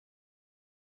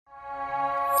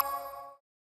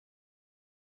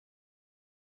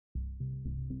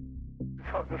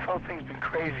this whole thing's been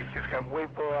crazy. It's just got way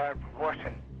more out of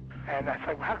proportion. And I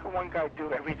thought, well, how can one guy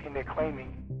do everything they're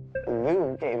claiming?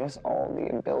 Lou gave us all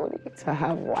the ability to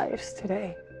have lives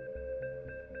today.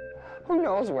 Who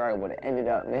knows where I would have ended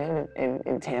up, man,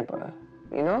 in Tampa,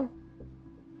 you know?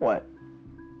 What,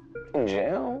 in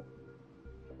jail?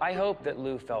 I hope that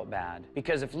Lou felt bad,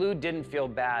 because if Lou didn't feel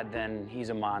bad, then he's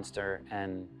a monster,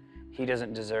 and he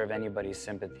doesn't deserve anybody's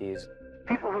sympathies.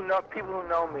 People who know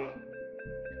me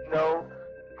know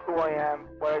who I am,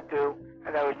 what I do,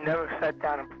 and I would never have sat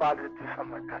down and plotted to do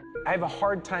something like that. I have a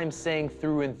hard time saying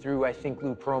through and through I think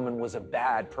Lou Pearlman was a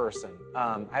bad person.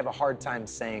 I have a hard time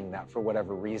saying that for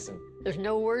whatever reason. There's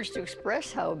no words to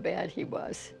express how bad he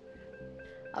was.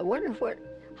 I wonder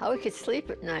how he could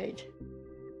sleep at night.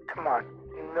 Come on,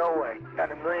 in no way,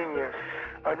 not in a million years.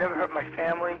 I would never hurt my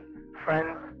family,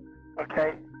 friends,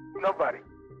 okay? Nobody.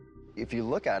 If you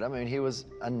look at him, I mean, he was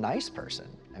a nice person.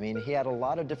 I mean, he had a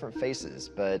lot of different faces,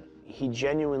 but... He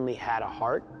genuinely had a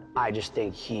heart. I just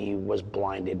think he was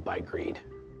blinded by greed.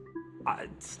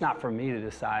 It's not for me to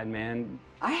decide, man.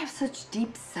 I have such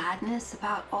deep sadness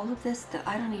about all of this that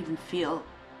I don't even feel,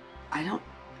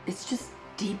 it's just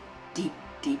deep, deep,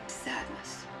 deep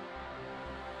sadness.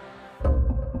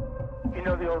 You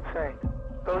know the old saying,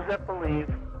 those that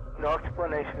believe, no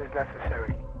explanation is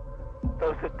necessary.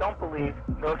 Those that don't believe,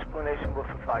 no explanation will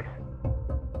suffice.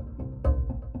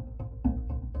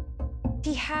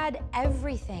 He had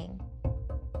everything.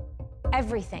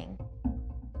 Everything.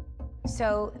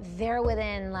 So there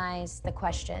within lies the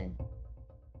question,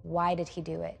 why did he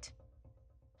do it?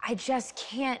 I just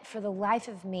can't, for the life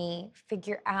of me,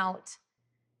 figure out,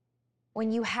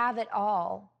 when you have it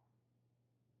all,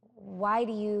 why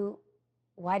do you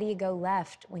go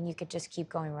left when you could just keep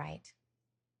going right?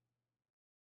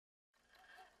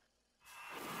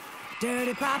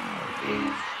 Dirty Pop.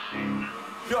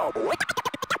 Yo.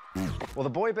 Well, the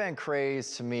boy band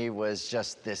craze to me was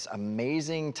just this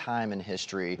amazing time in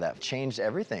history that changed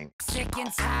everything. Sick and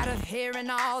tired of hearing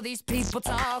all these people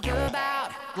talk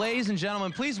about. Ladies and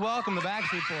gentlemen, please welcome the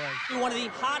Backstreet Boys. One of the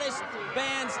hottest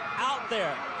bands out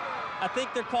there. I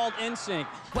think they're called NSync.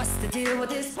 What's the deal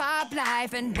with this pop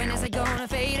life, and when is it gonna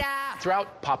fade out?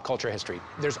 Throughout pop culture history,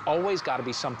 there's always got to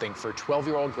be something for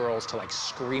 12-year-old girls to, like,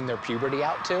 scream their puberty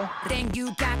out to. Then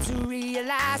you got to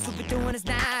realize what we're doing is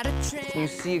not a trend. You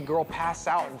see a girl pass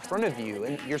out in front of you,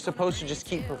 and you're supposed to just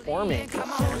keep performing.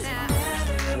 Come on now.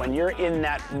 When you're in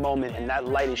that moment and that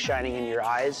light is shining in your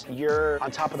eyes, you're on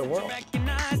top of the world.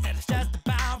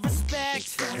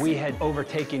 We had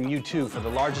overtaken U2 for the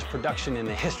largest production in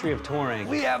the history of touring.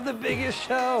 We have the biggest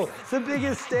show, the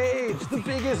biggest stage, the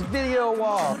biggest video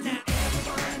wall.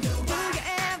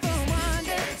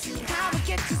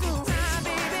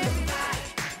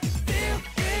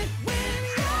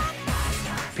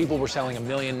 People were selling 1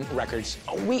 million records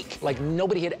a week. Like,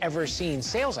 nobody had ever seen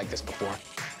sales like this before.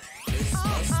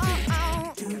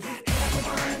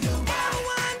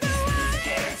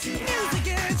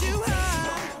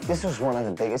 This was one of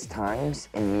the biggest times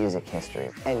in music history.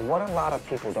 And what a lot of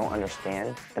people don't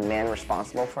understand, the man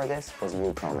responsible for this was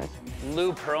Lou Pearlman.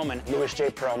 Lou Pearlman. Louis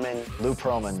J. Pearlman. Lou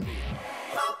Pearlman.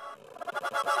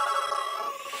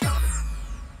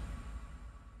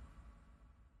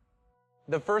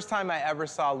 The first time I ever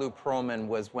saw Lou Pearlman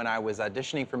was when I was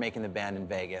auditioning for Making the Band in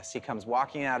Vegas. He comes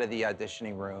walking out of the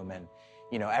auditioning room, and,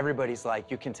 you know, everybody's like,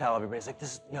 you can tell everybody's like,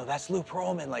 this, you know, that's Lou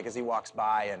Pearlman, like, as he walks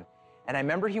by. And I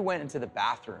remember he went into the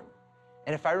bathroom.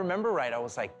 And if I remember right, I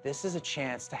was like, this is a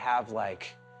chance to have,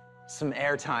 like, some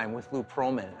airtime with Lou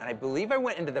Pearlman. And I believe I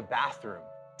went into the bathroom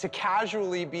to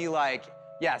casually be like,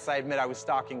 yes, I admit I was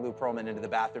stalking Lou Pearlman into the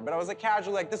bathroom, but I was like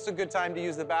casually like, this is a good time to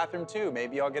use the bathroom too.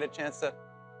 Maybe I'll get a chance to,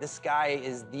 this guy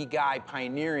is the guy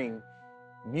pioneering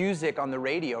music on the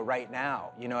radio right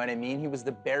now. You know what I mean? He was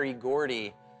the Berry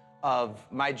Gordy of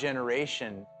my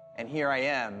generation. And here I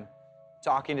am,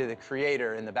 talking to the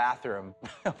creator in the bathroom,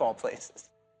 of all places.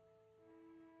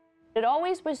 It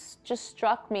always just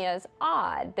struck me as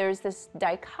odd. There's this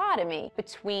dichotomy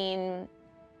between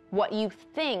what you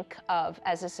think of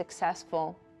as a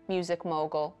successful music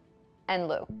mogul and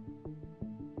Lou.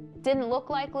 Didn't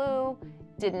look like Lou,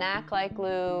 didn't act like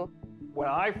Lou. When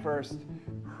I first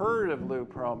heard of Lou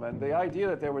Pearlman, the idea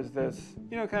that there was this,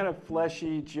 you know, kind of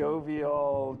fleshy,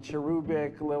 jovial,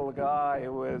 cherubic little guy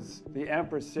who was the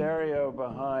impresario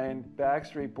behind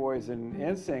Backstreet Boys and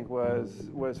NSync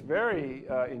was very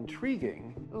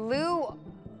intriguing. Lou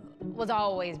was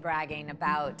always bragging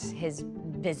about his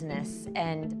business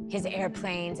and his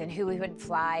airplanes and who he would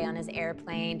fly on his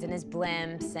airplanes and his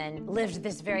blimps, and lived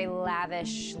this very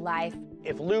lavish life.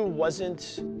 If Lou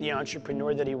wasn't the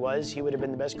entrepreneur that he was, he would have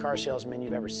been the best car salesman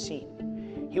you've ever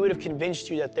seen. He would have convinced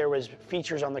you that there was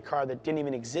features on the car that didn't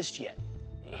even exist yet.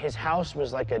 His house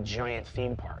was like a giant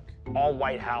theme park. All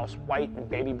white house, white and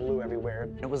baby blue everywhere.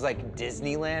 It was like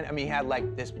Disneyland. I mean, he had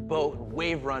like this boat,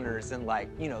 wave runners, and like,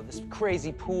 you know, this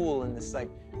crazy pool and this like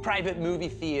private movie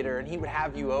theater, and he would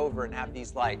have you over and have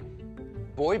these like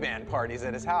boy band parties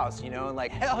at his house, you know, and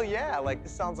like, hell yeah, like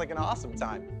this sounds like an awesome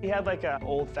time. He had like an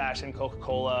old-fashioned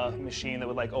Coca-Cola machine that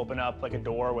would like open up like a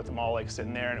door with them all like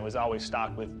sitting there, and it was always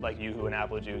stocked with like Yoo-hoo and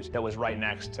apple juice that was right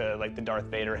next to like the Darth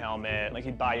Vader helmet. Like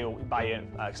he'd buy you an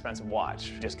expensive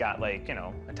watch. Just got like, you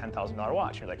know, a $10,000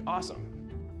 watch. You're like, awesome.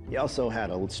 He also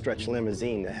had a stretch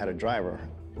limousine that had a driver.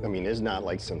 I mean, it's not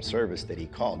like some service that he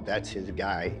called. That's his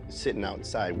guy sitting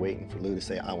outside waiting for Lou to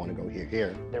say, I want to go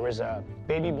here. There was a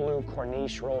baby blue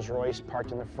Corniche Rolls Royce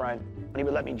parked in the front. He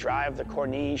would let me drive the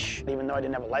Corniche, even though I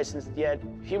didn't have a license yet.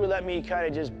 He would let me kind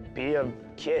of just be a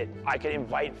kid. I could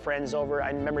invite friends over.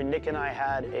 I remember Nick and I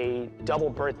had a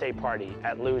double birthday party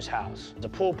at Lou's house. It was a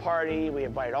pool party. We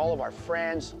invited all of our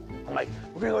friends. I'm like,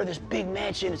 we're gonna go to this big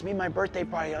mansion. It's me and my birthday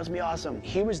party. That's gonna be awesome.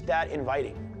 He was that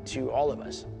inviting to all of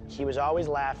us. He was always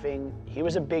laughing. He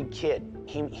was a big kid.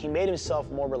 He made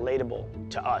himself more relatable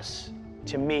to us,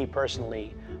 to me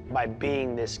personally, by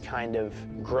being this kind of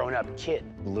grown-up kid.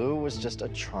 Lou was just a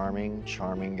charming,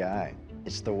 charming guy.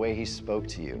 It's the way he spoke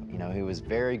to you. You know, he was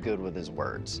very good with his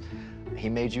words. He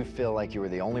made you feel like you were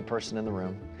the only person in the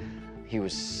room. He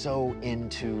was so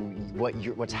into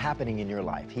what's happening in your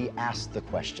life. He asked the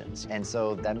questions. And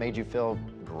so that made you feel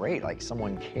great, like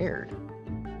someone cared.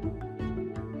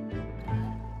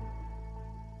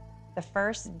 The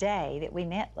first day that we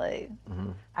met Lou,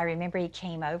 I remember he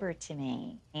came over to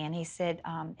me and he said,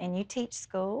 and you teach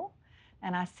school?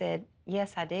 And I said,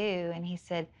 yes, I do. And he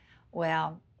said,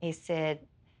 well, he said,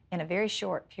 in a very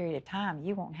short period of time,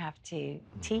 you won't have to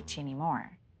teach anymore.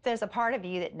 There's a part of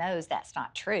you that knows that's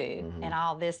not true, and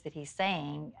all this that he's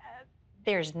saying,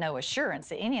 there's no assurance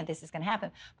that any of this is going to happen,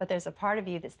 but there's a part of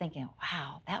you that's thinking,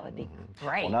 wow, that would be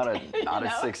great. Well, not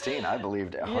at 16. I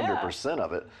believed 100%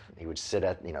 of it. He would sit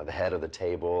at, you know, the head of the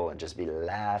table and just be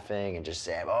laughing and just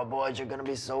saying, oh, boys, you're going to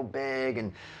be so big.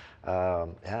 And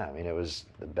yeah, I mean, it was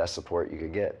the best support you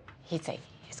could get. He'd say,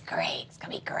 it's great. It's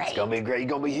going to be great. It's going to be great. You're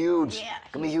going to be huge. Yeah.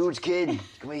 It's going to be huge, kid.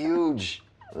 It's going to be huge.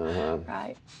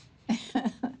 Right.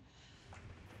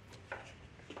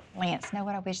 Lance, know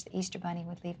what I wish the Easter Bunny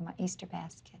would leave in my Easter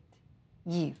basket?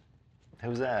 You.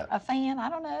 Who's that? A fan, I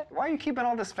don't know. Why are you keeping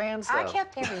all this fan stuff? I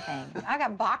kept everything. I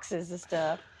got boxes of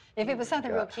stuff. If it was something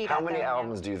real cute, How many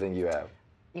albums do you think you have?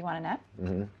 You want to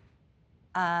know?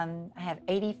 I have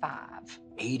 85.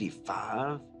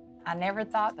 85? I never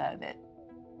thought, though, that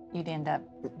you'd end up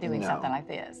doing something like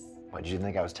this. What, did you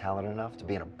think I was talented enough to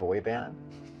be in a boy band?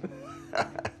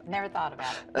 Never thought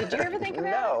about it. Did you ever think about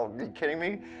it? No, are you kidding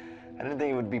me? I didn't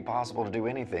think it would be possible to do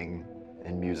anything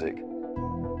in music.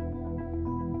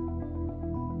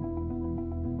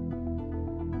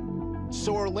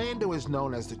 So Orlando is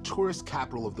known as the tourist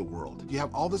capital of the world. You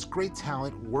have all this great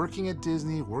talent working at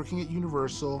Disney, working at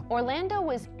Universal. Orlando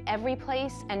was every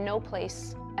place and no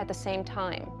place at the same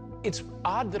time. It's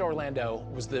odd that Orlando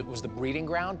was the breeding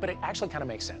ground, but it actually kind of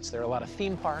makes sense. There are a lot of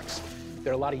theme parks.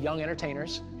 There are a lot of young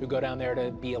entertainers who go down there to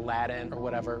be Aladdin or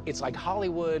whatever. It's like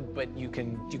Hollywood, but you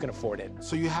can afford it.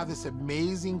 So you have this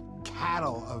amazing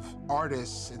cattle of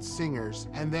artists and singers,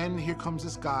 and then here comes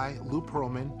this guy, Lou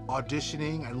Pearlman,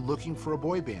 auditioning and looking for a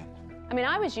boy band. I mean,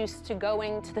 I was used to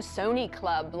going to the Sony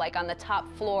Club, like on the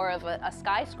top floor of a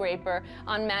skyscraper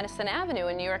on Madison Avenue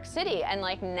in New York City. And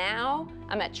like now,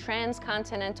 I'm at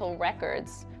Transcontinental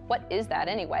Records. What is that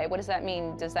anyway? What does that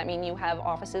mean? Does that mean you have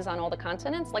offices on all the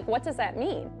continents? Like, what does that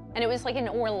mean? And it was like in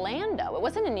Orlando. It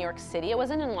wasn't in New York City. It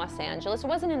wasn't in Los Angeles. It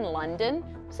wasn't in London.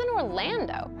 It was in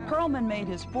Orlando. Pearlman made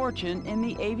his fortune in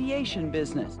the aviation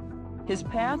business. His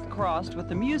path crossed with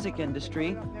the music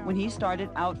industry when he started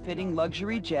outfitting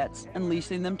luxury jets and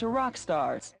leasing them to rock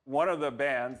stars. One of the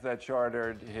bands that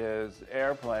chartered his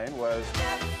airplane was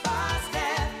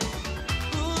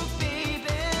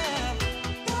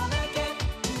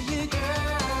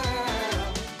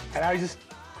And I was just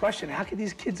questioning, how could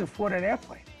these kids afford an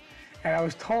airplane? And I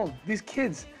was told, these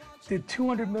kids did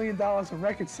 $200 million in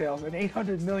record sales and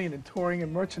 $800 million in touring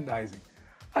and merchandising.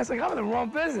 I was like, I'm in the wrong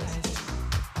business.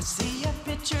 See a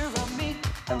picture of me.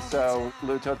 And so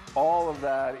Lou took all of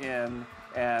that in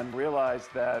and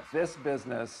realized that this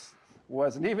business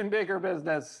was an even bigger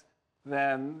business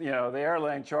than, you know, the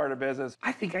airline charter business.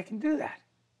 I think I can do that.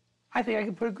 I think I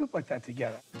can put a group like that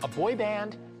together. A boy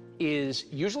band is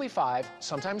usually 5,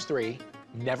 sometimes 3,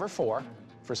 never 4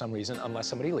 for some reason, unless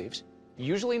somebody leaves.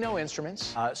 Usually no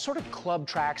instruments, sort of club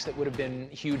tracks that would have been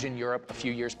huge in Europe a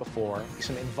few years before,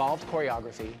 some involved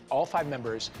choreography. All 5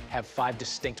 members have 5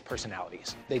 distinct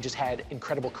personalities. They just had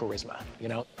incredible charisma, you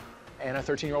know? And a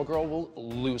 13-year-old girl will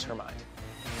lose her mind.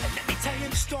 Let me tell you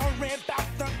the story about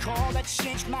the call that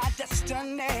changed my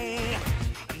destiny.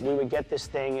 We would get this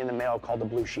thing in the mail called the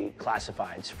Blue Sheet,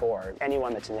 classifieds for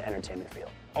anyone that's in the entertainment field.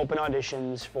 Open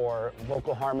auditions for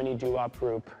vocal harmony doo-wop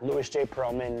group, Louis J.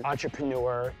 Pearlman,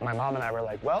 entrepreneur. My mom and I were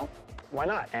like, well, why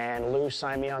not? And Lou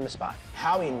signed me on the spot.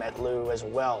 Howie met Lou as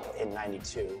well in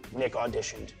 '92. Nick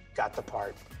auditioned, got the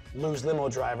part. Lou's limo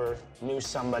driver knew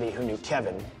somebody who knew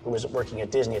Kevin, who was working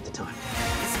at Disney at the time.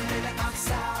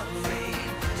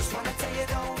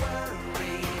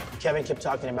 Kevin kept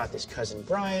talking about this cousin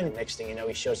Brian. Next thing you know,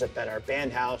 he shows up at our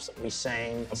band house. We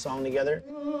sang a song together.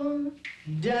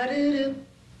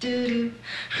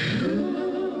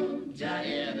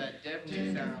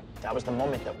 That was the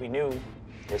moment that we knew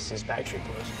this is Backstreet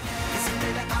Boys.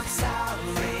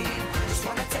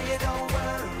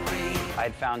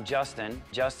 I'd found Justin.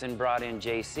 Justin brought in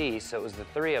JC, so it was the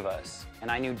 3 of us.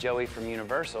 And I knew Joey from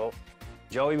Universal.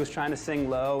 Joey was trying to sing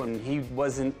low, and he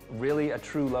wasn't really a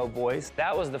true low voice.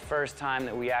 That was the first time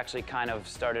that we actually kind of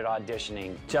started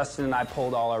auditioning. Justin and I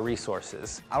pulled all our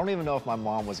resources. I don't even know if my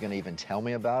mom was gonna even tell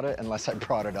me about it unless I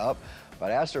brought it up.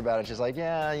 But I asked her about it, she's like,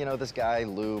 yeah, you know, this guy,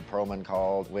 Lou Pearlman,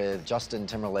 called with Justin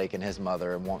Timberlake and his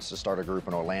mother and wants to start a group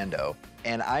in Orlando.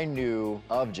 And I knew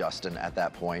of Justin at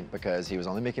that point because he was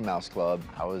on the Mickey Mouse Club.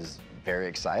 I was very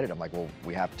excited. I'm like, well,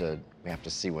 we have to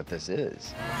see what this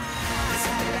is.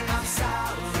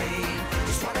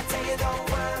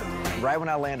 Right when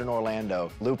I land in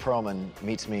Orlando, Lou Pearlman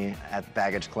meets me at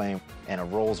baggage claim in a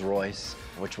Rolls Royce,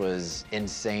 which was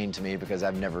insane to me because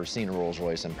I've never seen a Rolls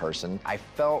Royce in person. I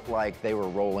felt like they were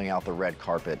rolling out the red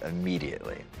carpet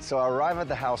immediately. So I arrive at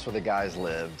the house where the guys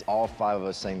lived. All 5 of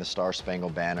us sang the Star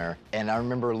Spangled Banner. And I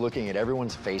remember looking at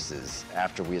everyone's faces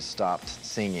after we had stopped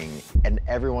singing, and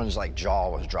everyone's like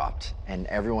jaw was dropped and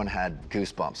everyone had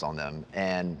goosebumps on them.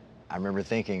 And I remember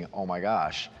thinking, oh my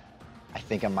gosh, I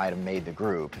think I might have made the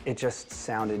group. It just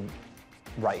sounded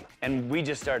right. And we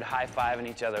just started high-fiving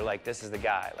each other like, this is the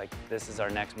guy, like, this is our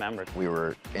next member. We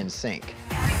were in sync.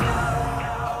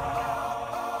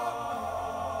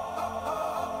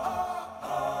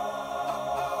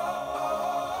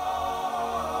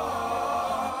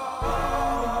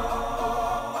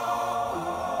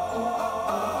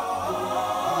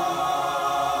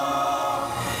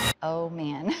 Oh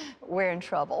man, we're in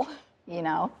trouble, you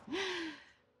know?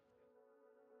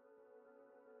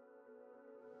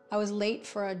 I was late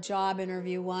for a job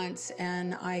interview once,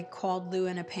 and I called Lou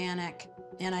in a panic.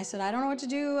 And I said, I don't know what to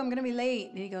do, I'm gonna be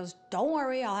late. And he goes, don't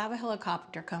worry, I'll have a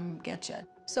helicopter come get you.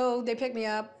 So they picked me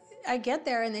up. I get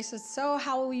there, and they said, so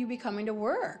how will you be coming to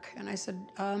work? And I said,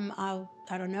 I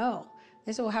don't know.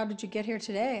 They said, well, how did you get here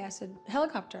today? I said,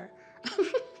 helicopter.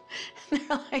 And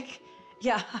they're like,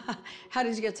 yeah, how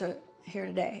did you get to here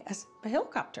today? I said, a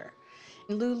helicopter.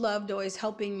 And Lou loved always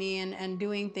helping me and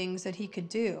doing things that he could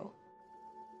do.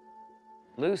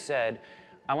 Lou said,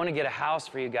 I want to get a house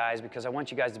for you guys because I want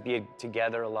you guys to be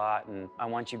together a lot, and I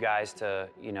want you guys to,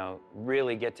 you know,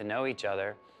 really get to know each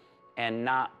other and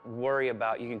not worry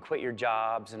about, you can quit your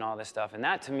jobs and all this stuff. And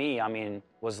that to me, I mean,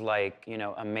 was like, you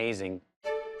know, amazing.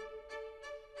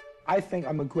 I think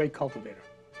I'm a great cultivator,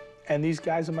 and these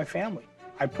guys are my family.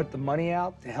 I put the money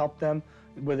out to help them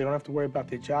where they don't have to worry about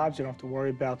their jobs, they don't have to worry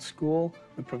about school.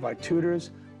 We provide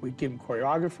tutors, we give them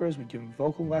choreographers, we give them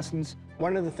vocal lessons.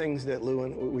 One of the things that Lou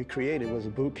and we created was a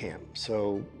boot camp.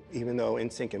 So even though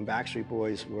NSync and Backstreet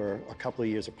Boys were a couple of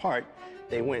years apart,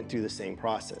 they went through the same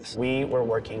process. We were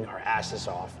working our asses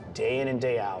off day in and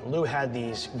day out. Lou had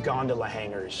these gondola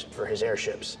hangars for his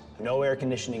airships. No air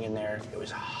conditioning in there. It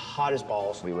was hot as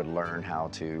balls. We would learn how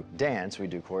to dance, we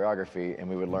do choreography, and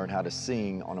we would learn how to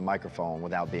sing on a microphone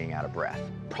without being out of breath.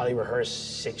 Probably rehearse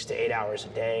 6 to 8 hours a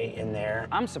day in there.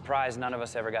 I'm surprised none of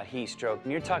us ever got heat stroke.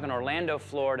 You're talking Orlando,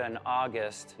 Florida in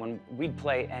August. When we'd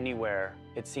play anywhere,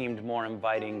 it seemed more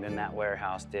inviting than that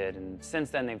warehouse did. And since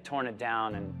then, they've torn it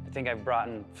down, and I think I've brought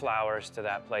in flowers to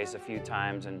that place a few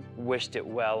times and wished it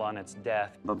well on its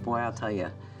death. But boy, I'll tell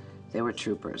you, they were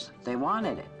troopers. They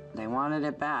wanted it. They wanted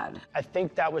it bad. I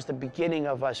think that was the beginning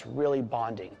of us really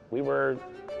bonding. We were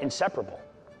inseparable.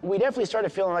 We definitely started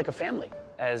feeling like a family.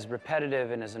 As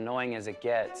repetitive and as annoying as it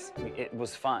gets, it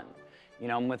was fun. You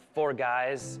know, I'm with 4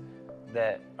 guys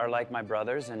that are like my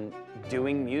brothers and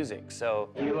doing music, so.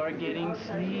 You are getting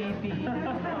sleepy.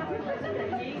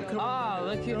 Oh,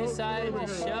 look who decided to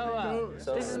show up.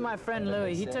 This is my friend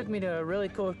Louie. He took me to a really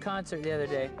cool concert the other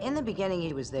day. In the beginning,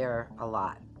 he was there a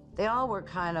lot. They all were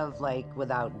kind of like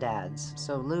without dads,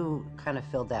 so Lou kind of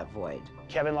filled that void.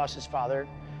 Kevin lost his father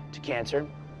to cancer.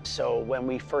 So when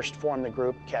we first formed the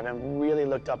group, Kevin really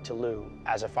looked up to Lou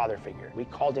as a father figure. We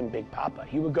called him Big Papa.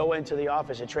 He would go into the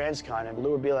office at Transcon and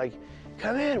Lou would be like,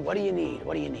 come in, what do you need?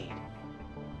 What do you need?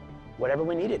 Whatever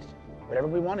we needed, whatever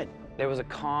we wanted. There was a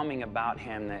calming about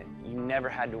him that you never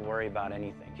had to worry about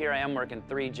anything. Here I am working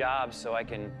 3 jobs so I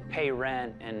can pay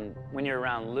rent, and when you're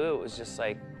around Lou, it was just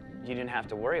like, you didn't have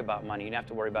to worry about money. You didn't have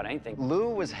to worry about anything. Lou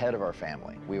was head of our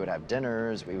family. We would have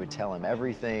dinners. We would tell him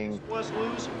everything. Was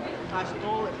Lou's? I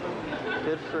stole it from you.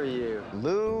 Good for you.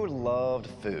 Lou loved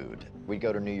food. We'd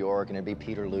go to New York and it'd be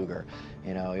Peter Luger.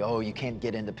 You know, oh, you can't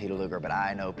get into Peter Luger, but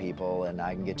I know people and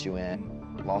I can get you in.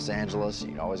 Los Angeles,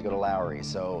 you'd always go to Lowry.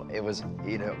 So it was,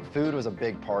 you know, food was a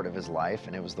big part of his life,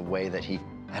 and it was the way that he,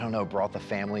 I don't know, brought the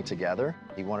family together.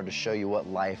 He wanted to show you what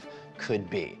life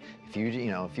could be.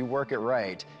 If you work it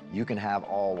right, you can have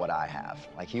all what I have.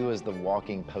 Like, he was the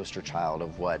walking poster child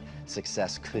of what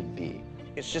success could be.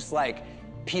 It's just like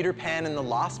Peter Pan and the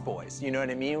Lost Boys, you know what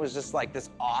I mean? It was just like this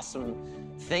awesome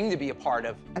thing to be a part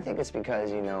of. I think it's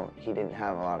because, you know, he didn't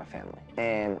have a lot of family.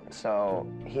 And so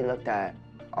he looked at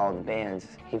all the bands,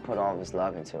 he put all of his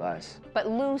love into us. But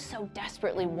Lou so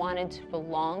desperately wanted to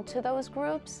belong to those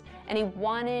groups, and he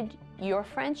wanted your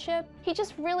friendship. He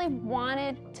just really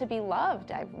wanted to be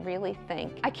loved, I really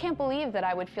think. I can't believe that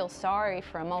I would feel sorry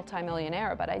for a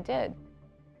multimillionaire, but I did.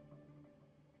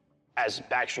 As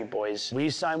Backstreet Boys, we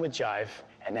signed with Jive,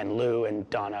 and then Lou and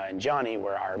Donna and Johnny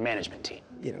were our management team.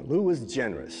 You know, Lou was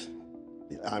generous.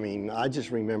 I mean, I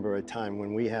just remember a time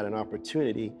when we had an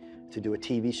opportunity to do a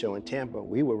TV show in Tampa.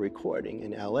 We were recording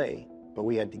in LA, but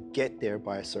we had to get there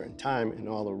by a certain time, and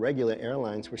all the regular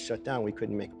airlines were shut down. We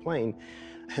couldn't make a plane.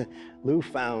 Lou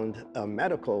found a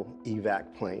medical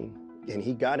evac plane, and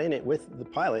he got in it with the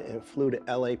pilot and flew to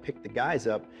LA, picked the guys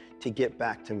up to get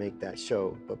back to make that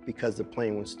show. But because the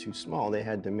plane was too small, they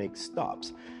had to make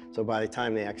stops. So by the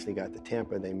time they actually got to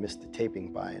Tampa, they missed the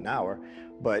taping by an hour.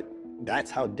 But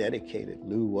that's how dedicated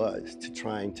Lou was to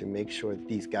trying to make sure that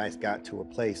these guys got to a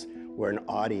place where an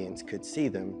audience could see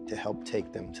them to help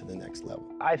take them to the next level.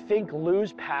 I think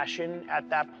Lou's passion at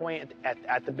that point,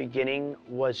 at the beginning,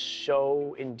 was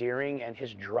so endearing, and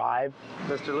his drive.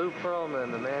 Mr. Lou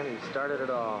Pearlman, the man who started it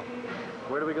all.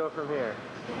 Where do we go from here?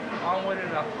 Onward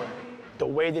and upward. The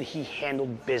way that he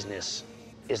handled business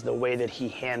is the way that he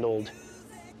handled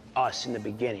us in the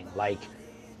beginning. Like,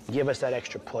 give us that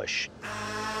extra push.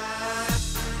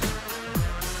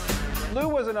 Lou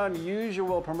was an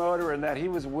unusual promoter in that he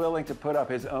was willing to put up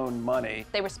his own money.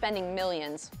 They were spending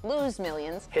millions, Lou's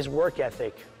millions. His work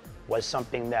ethic was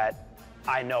something that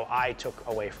I know I took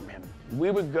away from him.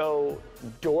 We would go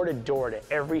door to door to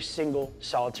every single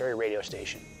solitary radio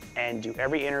station and do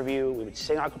every interview. We would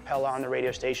sing a cappella on the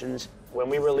radio stations. When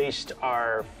we released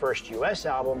our first US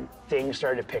album, things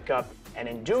started to pick up, and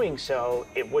in doing so,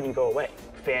 it wouldn't go away.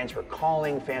 Fans were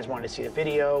calling, fans wanted to see the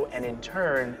video, and in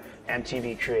turn,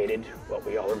 MTV created what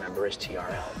we all remember as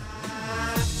TRL.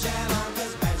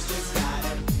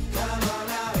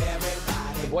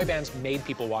 The boy bands made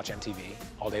people watch MTV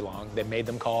all day long. They made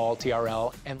them call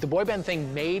TRL. And the boy band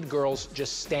thing made girls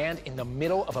just stand in the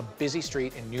middle of a busy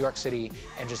street in New York City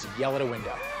and just yell at a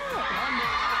window.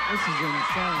 This is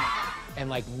insane. And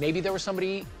like, maybe there was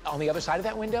somebody on the other side of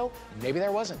that window, maybe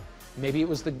there wasn't. Maybe it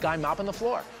was the guy mopping the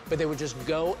floor, but they would just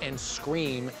go and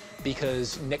scream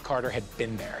because Nick Carter had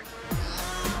been there.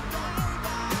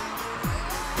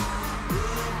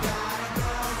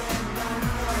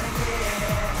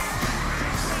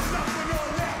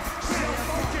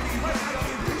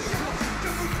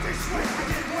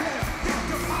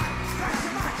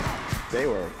 They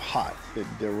were hot.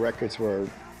 The records were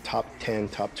top 10,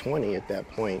 top 20 at that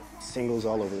point. Singles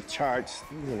all over the charts.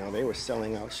 You know, they were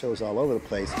selling out shows all over the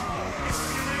place.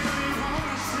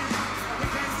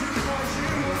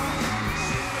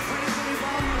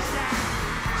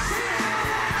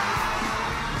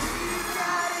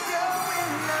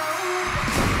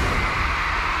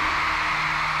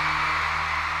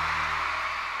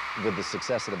 With the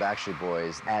success of the Backstreet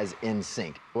Boys as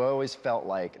NSync, we always felt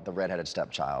like the redheaded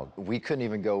stepchild. We couldn't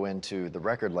even go into the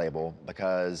record label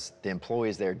because the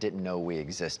employees there didn't know we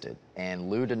existed. And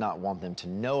Lou did not want them to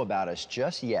know about us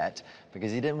just yet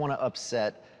because he didn't want to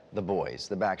upset the boys,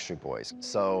 the Backstreet Boys.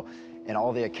 So in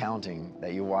all the accounting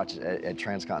that you watch at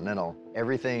Transcontinental,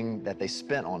 everything that they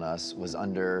spent on us was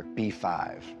under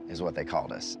B5, is what they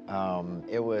called us.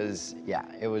 It was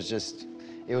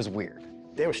weird.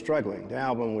 They were struggling. The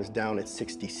album was down at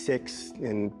 66,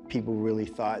 and people really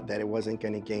thought that it wasn't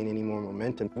going to gain any more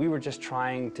momentum. We were just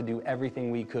trying to do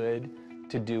everything we could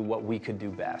to do what we could do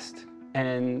best.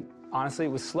 And honestly,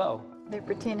 it was slow. They're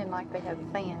pretending like they have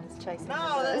fans chasing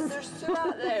No, them. there's two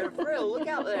out there, for real. Look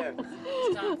out there.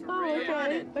 It's time for real.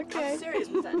 Okay, okay. I'm serious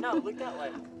with that. No, look that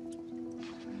way.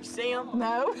 You see them?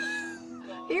 No.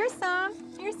 Here's some.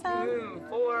 Here's some.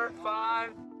 4, 5.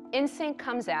 NSync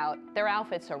comes out, their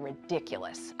outfits are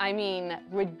ridiculous. I mean,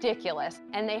 ridiculous.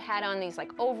 And they had on these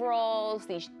like overalls,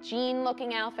 these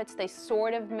jean-looking outfits, they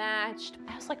sort of matched.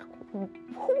 I was like, who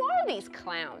are these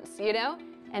clowns, you know?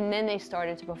 And then they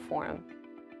started to perform.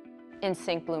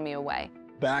 NSync blew me away.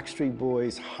 Backstreet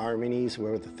Boys' harmonies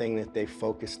were the thing that they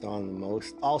focused on the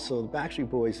most. Also, the Backstreet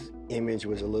Boys' image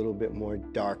was a little bit more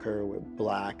darker with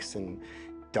blacks and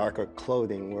darker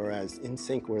clothing, whereas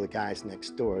NSYNC were the guys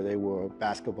next door. They wore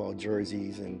basketball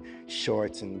jerseys and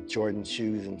shorts and Jordan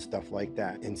shoes and stuff like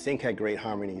that. NSYNC had great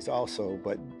harmonies also,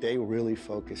 but they really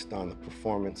focused on the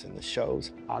performance and the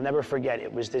shows. I'll never forget,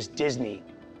 it was this Disney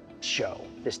show,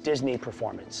 this Disney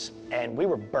performance, and we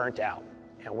were burnt out.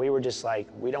 And we were just like,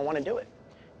 we don't want to do it.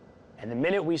 And the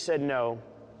minute we said no,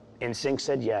 NSYNC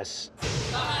said yes.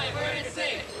 All right, we're in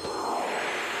sync.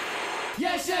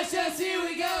 Yes, yes, yes, here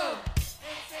we go.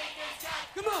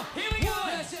 Come on, here we go.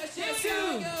 Yes, yes, yes, here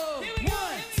we go. Here we go.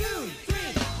 1, 2, 3.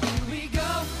 Here we go.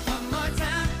 One more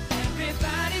time.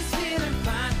 Everybody's feeling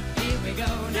fine. Here we go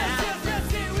now. Yes, yes,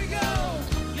 yes, here we go.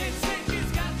 NSYNC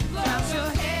has got the flow. Bounce your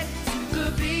head to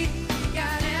the beat. You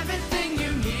got everything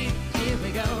you need. Here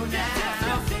we go now.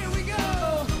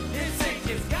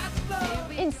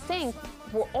 NSYNC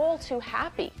were all too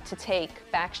happy to take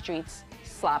Backstreet's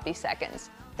sloppy seconds.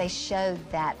 They showed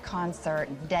that concert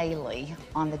daily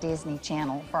on the Disney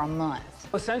Channel for a month.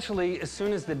 Essentially, as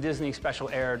soon as the Disney special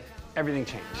aired, everything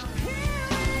changed.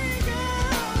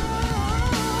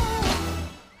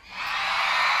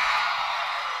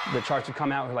 The charts would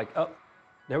come out, we're like, oh,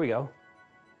 there we go,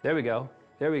 there we go,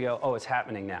 there we go. Oh, it's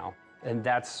happening now. And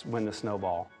that's when the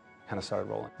snowball kind of started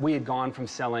rolling. We had gone from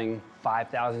selling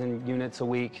 5,000 units a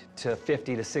week to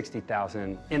 50 to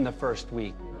 60,000 in the first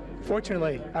week.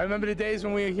 Fortunately, I remember the days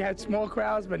when we had small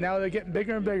crowds, but now they're getting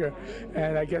bigger and bigger.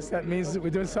 And I guess that means that we're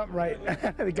doing something right.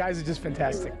 The guys are just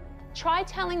fantastic. Try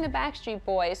telling the Backstreet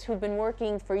Boys, who've been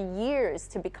working for years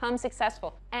to become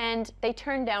successful, and they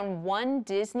turned down one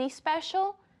Disney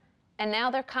special, and now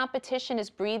their competition is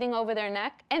breathing over their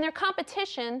neck, and their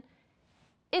competition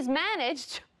is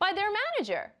managed by their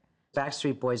manager.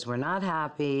 Backstreet Boys were not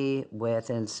happy with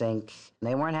NSYNC.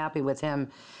 They weren't happy with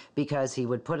him because he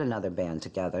would put another band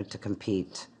together to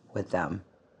compete with them.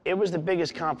 It was the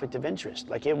biggest conflict of interest.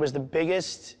 Like, it was the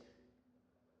biggest,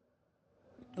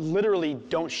 literally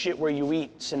don't shit where you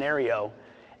eat scenario.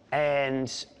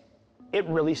 And it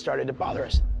really started to bother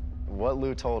us. What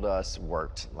Lou told us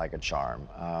worked like a charm.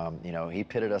 You know, he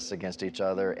pitted us against each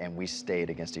other, and we stayed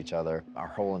against each other our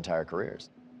whole entire careers.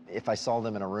 If I saw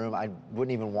them in a room, I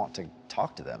wouldn't even want to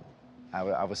talk to them.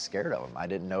 I was scared of them. I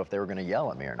didn't know if they were going to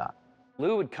yell at me or not.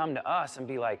 Lou would come to us and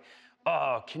be like,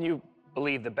 oh, can you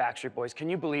believe the Backstreet Boys? Can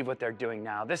you believe what they're doing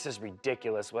now? This is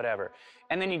ridiculous, whatever.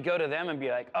 And then you'd go to them and be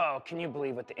like, oh, can you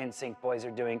believe what the NSYNC boys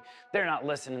are doing? They're not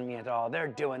listening to me at all. They're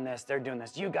doing this, they're doing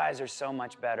this. You guys are so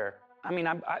much better. I mean,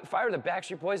 if I were the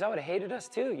Backstreet Boys, I would have hated us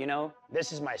too, you know?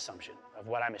 This is my assumption of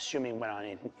what I'm assuming went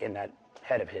on in that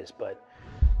head of his, but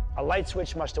a light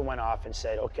switch must have went off and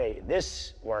said, okay,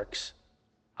 this works.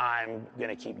 I'm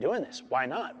gonna keep doing this. Why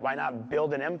not? Why not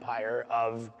build an empire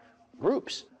of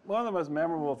groups? One of the most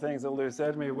memorable things that Lou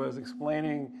said to me was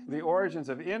explaining the origins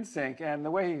of NSYNC, and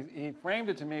the way he framed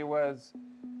it to me was,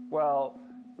 well,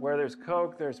 where there's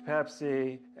Coke, there's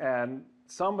Pepsi, and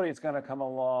somebody's gonna come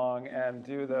along and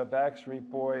do the Backstreet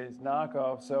Boys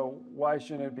knockoff, so why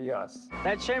shouldn't it be us?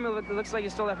 That chairman looks like you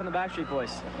stole that from the Backstreet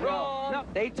Boys. No,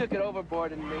 they took it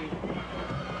overboard and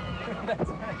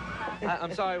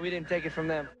I'm sorry, we didn't take it from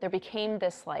them. There became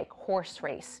this like horse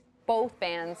race. Both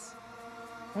bands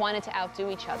wanted to outdo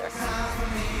each other.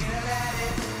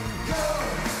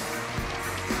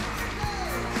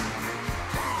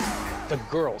 The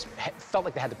girls felt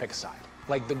like they had to pick a side.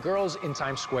 Like, the girls in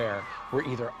Times Square were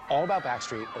either all about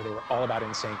Backstreet or they were all about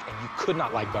NSYNC, and you could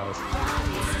not like both.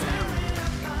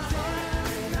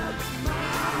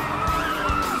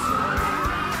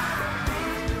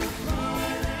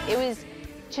 It was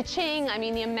cha-ching. I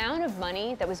mean, the amount of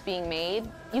money that was being made,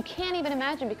 you can't even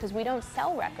imagine, because we don't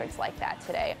sell records like that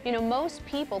today. You know, most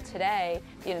people today,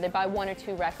 you know, they buy 1 or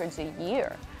 2 records a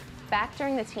year. Back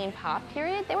during the teen pop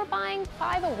period, they were buying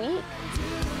 5 a week.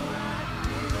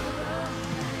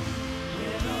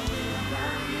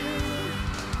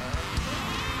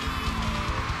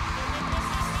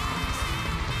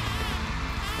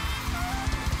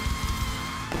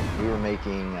 We were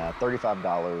making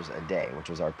 $35 a day, which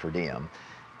was our per diem.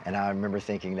 And I remember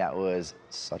thinking that was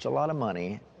such a lot of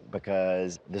money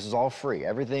because this is all free.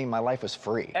 Everything in my life was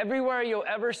free. Everywhere you'll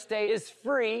ever stay is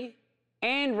free,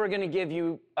 and we're gonna give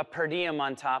you a per diem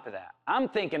on top of that. I'm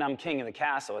thinking I'm king of the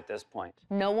castle at this point.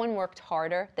 No one worked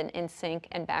harder than NSync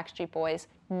and Backstreet Boys.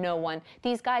 No one.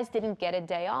 These guys didn't get a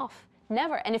day off.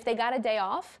 Never. And if they got a day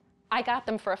off, I got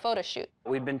them for a photo shoot.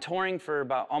 We've been touring for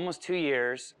about almost 2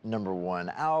 years.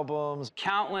 #1 albums.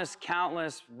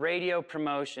 Countless radio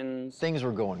promotions. Things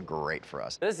were going great for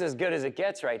us. This is as good as it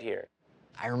gets right here.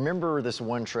 I remember this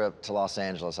one trip to Los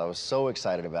Angeles I was so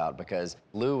excited about because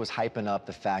Lou was hyping up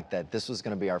the fact that this was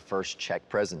gonna be our first check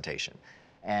presentation.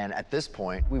 And at this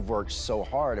point, we've worked so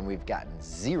hard and we've gotten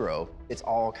 0. It's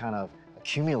all kind of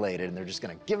accumulated and they're just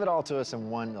gonna give it all to us in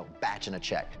one little batch in a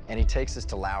check. And he takes us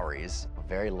to Lowry's, a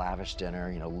very lavish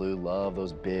dinner. You know, Lou loved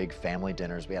those big family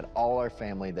dinners. We had all our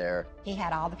family there. He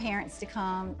had all the parents to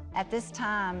come. At this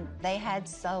time, they had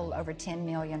sold over 10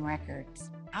 million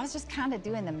records. I was just kind of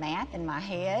doing the math in my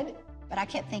head, but I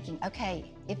kept thinking,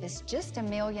 okay, if it's just $1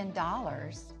 million,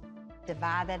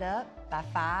 divide that up by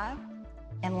 5,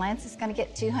 and Lance is gonna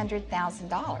get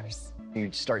 $200,000. You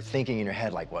start thinking in your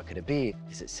head, like, what could it be?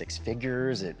 Is it 6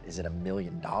 figures? Is it $1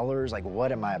 million? Like,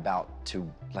 what am I about to,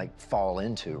 like, fall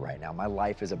into right now? My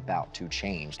life is about to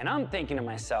change. And I'm thinking to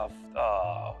myself,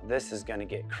 oh, this is gonna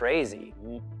get crazy.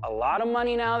 A lot of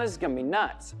money now, this is gonna be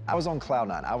nuts. I was on cloud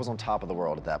 9. I was on top of the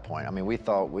world at that point. I mean, we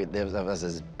thought it was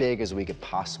as big as we could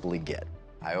possibly get.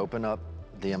 I open up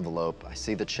the envelope, I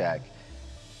see the check,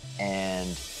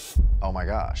 and oh my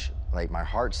gosh. Like, my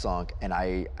heart sunk, and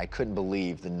I couldn't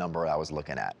believe the number I was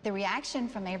looking at. The reaction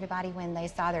from everybody when they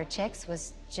saw their checks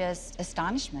was just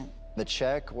astonishment. The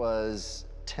check was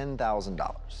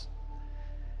 $10,000.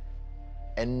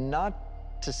 And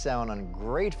not to sound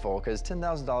ungrateful, because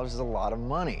 $10,000 is a lot of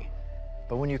money.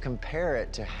 But when you compare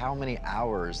it to how many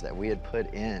hours that we had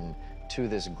put in to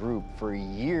this group for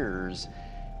years,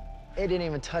 it didn't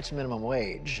even touch minimum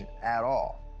wage at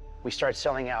all. We start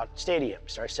selling out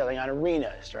stadiums, start selling out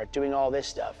arenas, start doing all this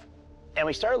stuff. And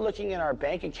we start looking at our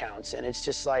bank accounts, and it's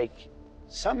just like,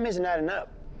 something isn't adding up.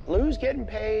 Lou's getting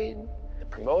paid, the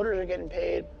promoters are getting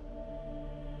paid.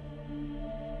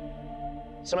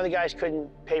 Some of the guys couldn't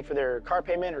pay for their car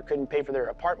payment or couldn't pay for their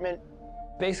apartment.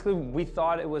 Basically, we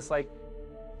thought it was like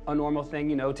a normal thing,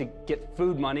 you know, to get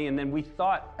food money, and then we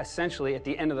thought, essentially, at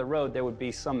the end of the road, there would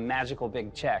be some magical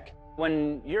big check.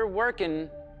 When you're working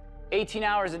 18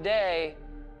 hours a day,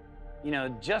 you know,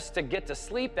 just to get to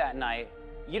sleep that night,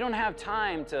 you don't have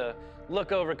time to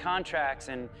look over contracts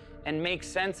and make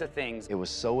sense of things. It was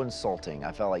so insulting.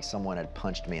 I felt like someone had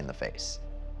punched me in the face.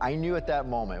 I knew at that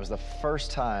moment, it was the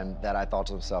first time that I thought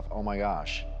to myself, oh my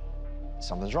gosh,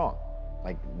 something's wrong.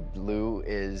 Like, Lou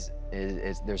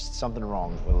there's something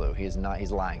wrong with Lou. He's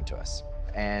lying to us.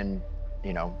 And,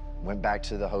 you know, went back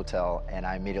to the hotel and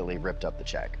I immediately ripped up the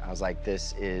check. I was like,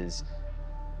 this is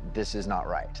not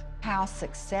right. How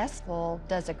successful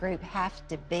does a group have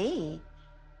to be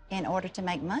in order to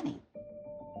make money?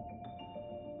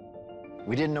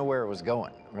 We didn't know where it was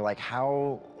going. We're like,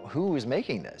 who is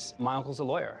making this? My uncle's a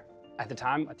lawyer. At the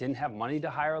time, I didn't have money to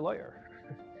hire a lawyer.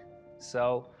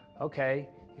 So, okay,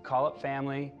 you call up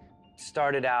family.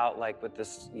 Started out like with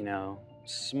this, you know,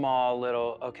 small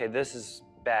little, okay, this is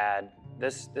bad.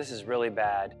 This is really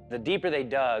bad. The deeper they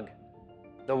dug,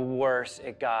 the worse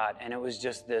it got. And it was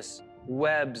just this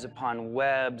webs upon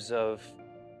webs of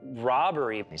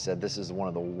robbery. He said, this is one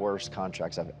of the worst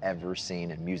contracts I've ever seen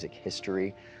in music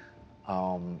history.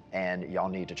 And y'all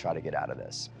need to try to get out of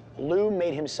this. Lou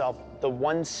made himself the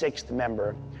 1/6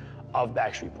 member of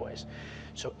Backstreet Boys.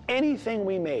 So anything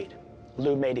we made,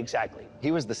 Lou made exactly.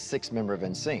 He was the 6th member of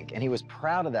NSync, and he was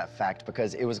proud of that fact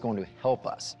because it was going to help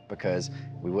us, because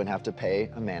we wouldn't have to pay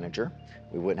a manager,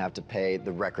 we wouldn't have to pay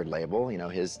the record label, you know,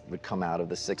 his would come out of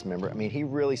the 6th member. I mean, he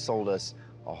really sold us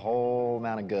a whole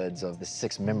amount of goods of the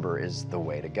 6th member is the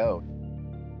way to go.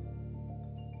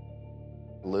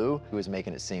 Lou was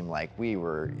making it seem like we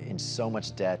were in so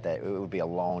much debt that it would be a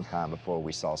long time before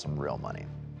we saw some real money.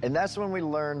 And that's when we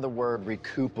learned the word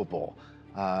recoupable.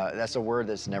 That's a word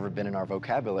that's never been in our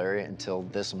vocabulary until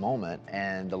this moment.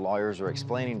 And the lawyers were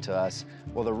explaining to us,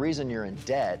 well, the reason you're in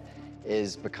debt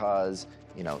is because,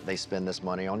 you know, they spend this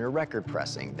money on your record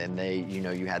pressing. Then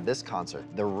you had this concert,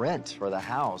 the rent for the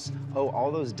house. Oh,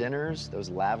 all those dinners, those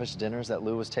lavish dinners that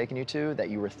Lou was taking you to that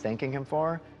you were thanking him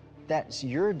for, that's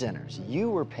your dinners. You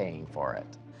were paying for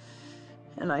it.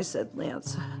 And I said,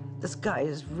 Lance, this guy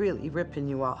is really ripping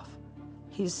you off.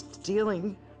 He's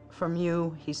stealing from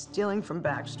you. He's stealing from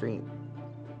Backstreet.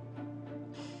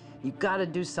 You gotta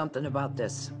do something about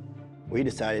this. We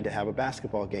decided to have a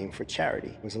basketball game for charity.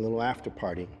 It was a little after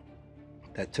party.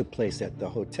 that took place at the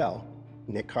hotel.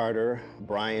 Nick Carter,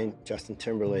 Brian, Justin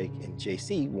Timberlake, and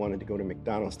JC wanted to go to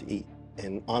McDonald's to eat.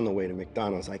 And on the way to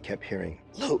McDonald's, I kept hearing,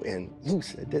 Lou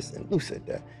said this, and Lou said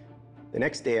that. The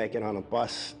next day, I get on a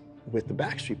bus with the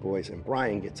Backstreet Boys, and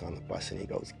Brian gets on the bus, and he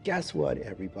goes, guess what,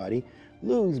 everybody?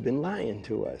 Lou's been lying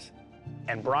to us.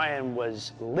 And Brian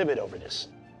was livid over this.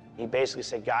 He basically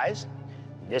said, guys,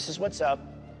 this is what's up.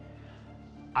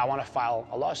 I want to file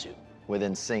a lawsuit. With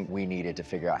NSync, we needed to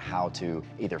figure out how to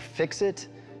either fix it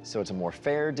so it's a more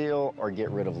fair deal or get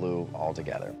rid of Lou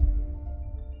altogether.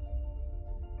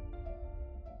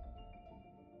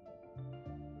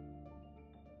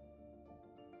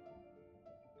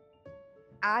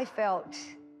 I felt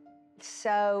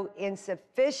so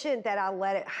insufficient that I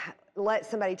let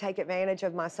somebody take advantage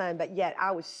of my son, but yet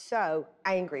I was so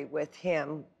angry with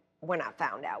him when I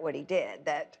found out what he did,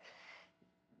 that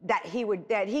he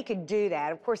could do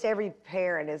that. Of course, every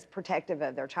parent is protective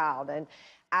of their child, and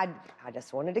I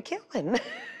just wanted to kill him.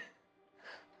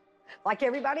 Like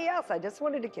everybody else, I just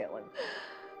wanted to kill him.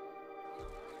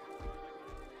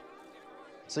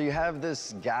 So you have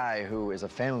this guy who is a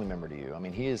family member to you. I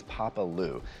mean, he is Papa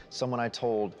Lou, someone I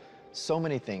told so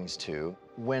many things to.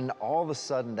 When all of a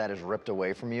sudden that is ripped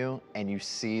away from you and you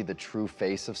see the true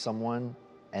face of someone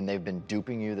and they've been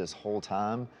duping you this whole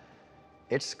time,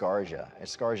 it scars you. It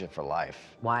scars you for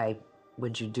life. Why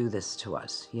would you do this to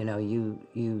us? You know,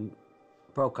 you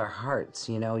broke our hearts.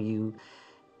 You know, you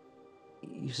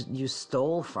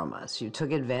stole from us. You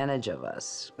took advantage of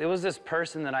us. It was this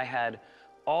person that I had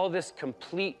all this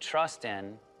complete trust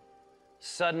in.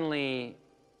 Suddenly,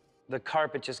 the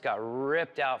carpet just got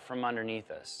ripped out from underneath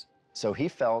us. So he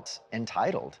felt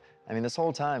entitled. I mean, this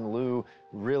whole time, Lou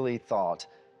really thought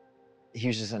he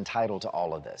was just entitled to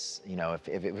all of this. You know, if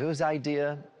it was his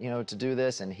idea, you know, to do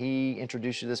this, and he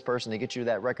introduced you to this person to get you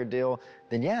that record deal,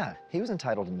 then yeah, he was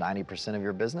entitled to 90% of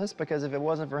your business, because if it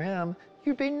wasn't for him,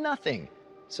 you'd be nothing.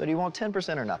 So do you want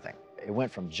 10% or nothing? It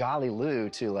went from Jolly Lou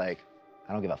to like,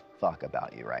 I don't give a fuck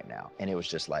about you right now. And it was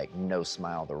just like no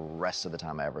smile the rest of the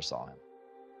time I ever saw him.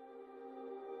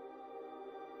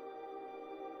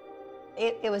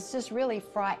 It was just really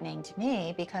frightening to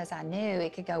me, because I knew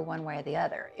it could go one way or the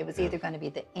other. It was either going to be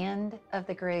the end of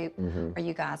the group or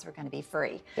you guys were going to be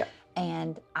free. Yeah.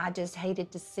 And I just hated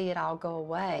to see it all go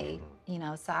away, you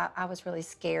know, so I was really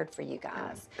scared for you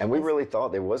guys. And we really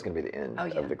thought there was going to be the end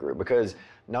of the group, because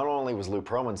not only was Lou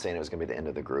Pearlman saying it was going to be the end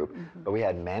of the group, but we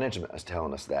had management was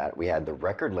telling us that. We had the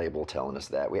record label telling us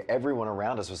that. Everyone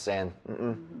around us was saying,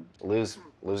 Lou's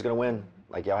going to win.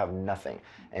 Like, y'all have nothing.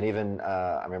 And even,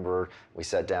 I remember we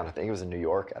sat down, I think it was in New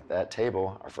York, at that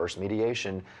table, our first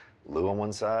mediation, Lou on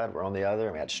one side, we're on the other,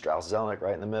 and we had Strauss Zelnick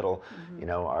right in the middle, you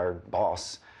know, our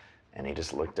boss. And he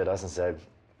just looked at us and said,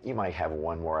 you might have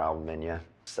one more album in you,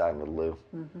 siding with Lou.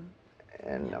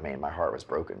 And I mean, my heart was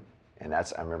broken. And I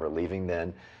remember leaving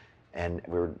then, and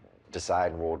we were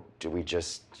deciding, well, do we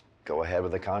just go ahead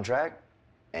with the contract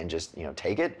and just, you know,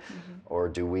 take it? Or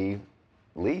do we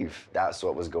leave? That's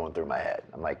what was going through my head.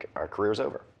 I'm like, our career's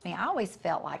over. I mean, I always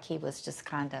felt like he was just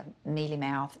kind of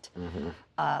mealy-mouthed.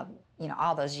 You know,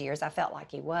 all those years I felt like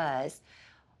he was.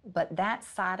 But that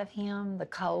side of him, the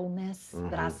coldness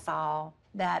that I saw,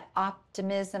 that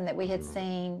optimism that we had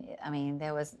seen, I mean,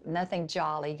 there was nothing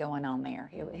jolly going on there.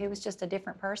 He was just a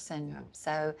different person.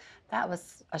 So that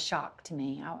was a shock to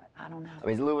me. I don't know. I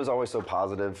mean, Lou was always so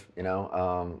positive, you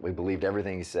know. We believed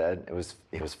everything he said. It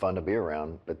was fun to be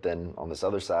around. But then on this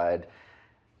other side,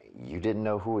 you didn't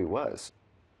know who he was.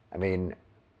 I mean,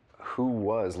 who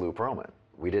was Lou Pearlman?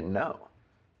 We didn't know.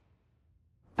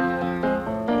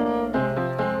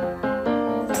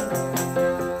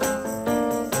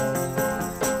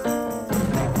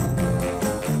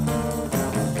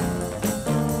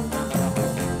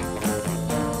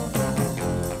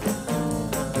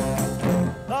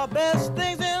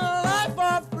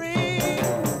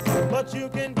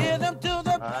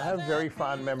 I have very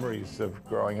fond memories of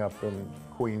growing up in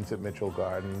Queens at Mitchell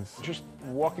Gardens. Just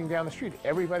walking down the street,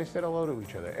 everybody said hello to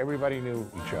each other. Everybody knew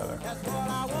each other.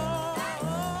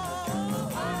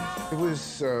 It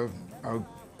was a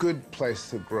good place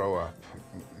to grow up.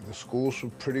 The schools were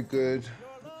pretty good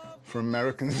for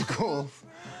American schools.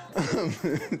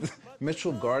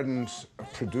 Mitchell Gardens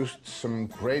produced some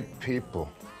great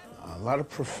people. A lot of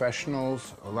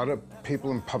professionals, a lot of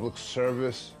people in public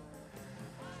service.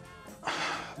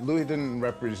 Louis didn't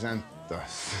represent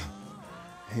us.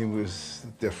 He was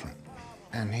different.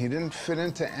 And he didn't fit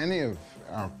into any of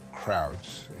our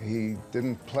crowds. He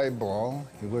didn't play ball.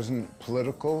 He wasn't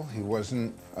political. He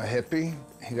wasn't a hippie.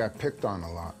 He got picked on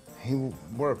a lot. He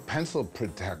wore a pencil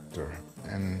protector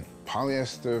and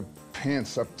polyester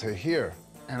pants up to here.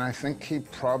 And I think he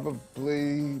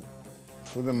probably,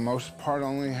 for the most part,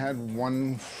 only had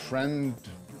one friend.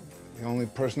 The only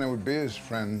person that would be his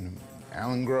friend,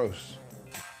 Alan Gross.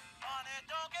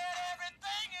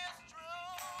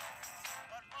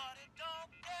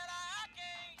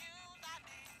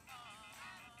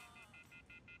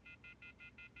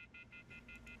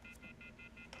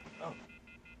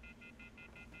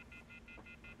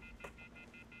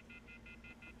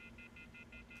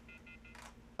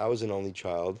 I was an only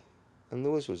child, and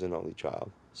Louis was an only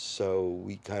child. So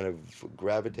we kind of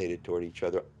gravitated toward each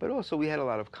other. But also we had a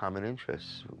lot of common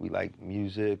interests. We liked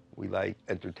music, we liked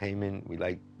entertainment, we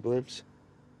liked blimps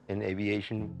and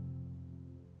aviation.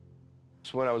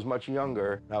 So when I was much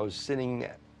younger, I was sitting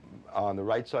on the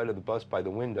right side of the bus by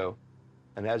the window,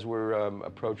 and as we're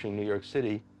approaching New York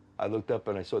City, I looked up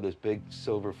and I saw this big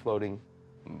silver floating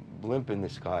blimp in the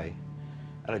sky,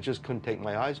 and I just couldn't take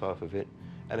my eyes off of it.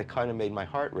 And it kind of made my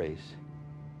heart race.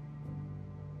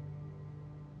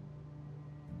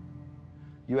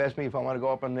 You ask me if I want to go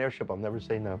up on an airship, I'll never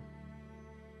say no.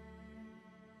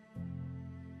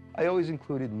 I always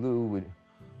included Lou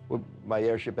with my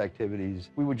airship activities.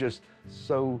 We were just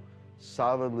so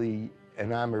solidly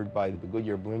enamored by the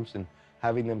Goodyear blimps and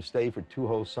having them stay for 2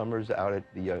 whole summers out at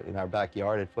in our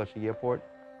backyard at Flushing Airport.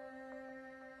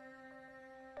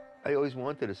 I always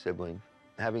wanted a sibling.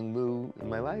 Having Lou in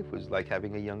my life was like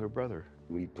having a younger brother.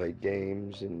 We played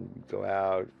games and go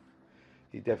out.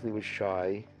 He definitely was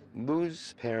shy.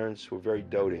 Lou's parents were very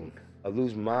doting.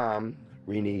 Lou's mom,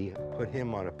 Renee, put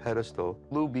him on a pedestal.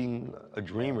 Lou, being a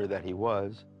dreamer that he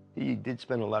was, he did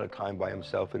spend a lot of time by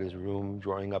himself in his room,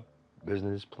 drawing up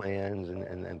business plans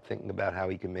and thinking about how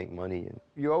he can make money.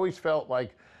 You always felt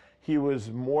like he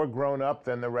was more grown up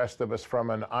than the rest of us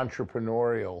from an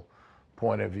entrepreneurial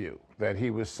point of view, that he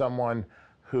was someone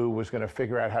who was going to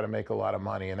figure out how to make a lot of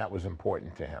money, and that was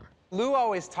important to him. Lou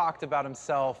always talked about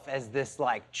himself as this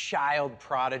like child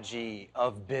prodigy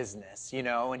of business, you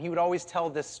know, and he would always tell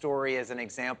this story as an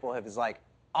example of his like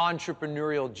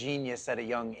entrepreneurial genius at a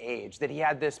young age, that he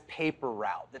had this paper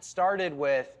route that started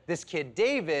with this kid,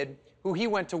 David, who he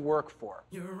went to work for.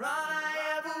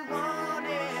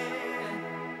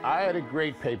 I had a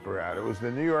great paper route. It was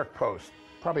the New York Post.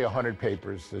 Probably 100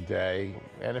 papers a day,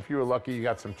 and if you were lucky, you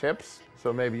got some tips,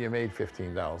 so maybe you made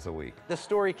 $15 a week. The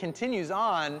story continues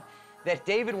on that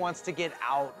David wants to get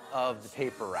out of the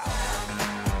paper route.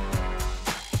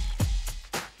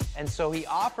 And so he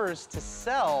offers to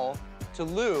sell to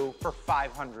Lou for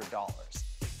 $500.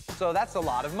 So that's a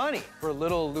lot of money for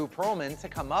little Lou Pearlman to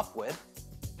come up with.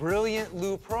 Brilliant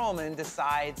Lou Pearlman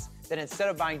decides that instead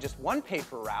of buying just one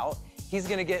paper route, he's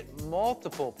gonna get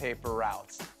multiple paper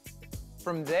routes.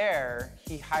 From there,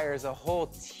 he hires a whole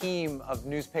team of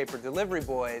newspaper delivery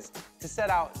boys to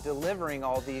set out delivering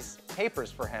all these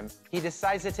papers for him. He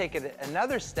decides to take it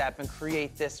another step and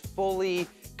create this fully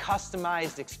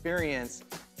customized experience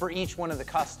for each one of the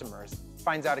customers.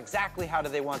 Finds out exactly how do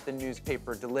they want the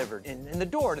newspaper delivered. In the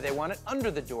door, do they want it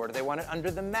under the door? Do they want it under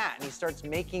the mat? And he starts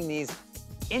making these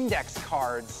index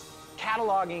cards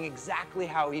cataloging exactly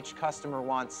how each customer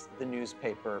wants the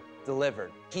newspaper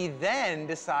delivered. He then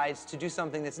decides to do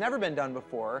something that's never been done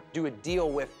before, do a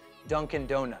deal with Dunkin'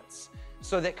 Donuts,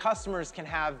 so that customers can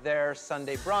have their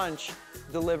Sunday brunch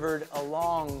delivered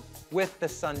along with the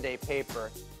Sunday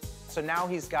paper. So now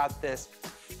he's got this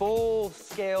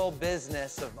full-scale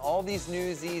business of all these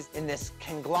newsies in this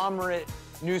conglomerate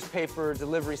newspaper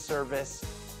delivery service.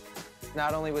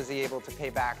 Not only was he able to pay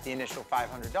back the initial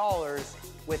 $500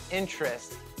 with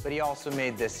interest, but he also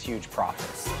made this huge profit.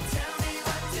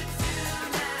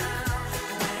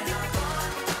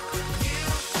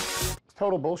 It's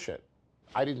total bullshit.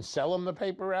 I didn't sell him the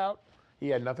paper route. He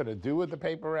had nothing to do with the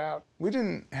paper route. We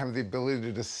didn't have the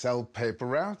ability to sell paper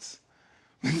routes.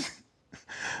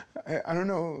 I don't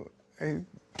know.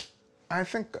 I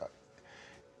think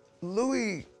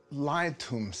Louis lied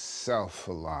to himself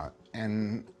a lot,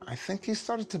 and I think he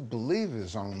started to believe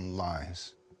his own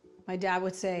lies. My dad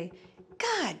would say,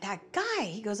 God, that guy,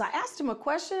 he goes, I asked him a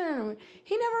question and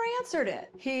he never answered it.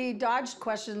 He dodged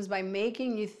questions by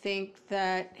making you think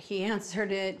that he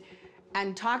answered it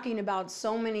and talking about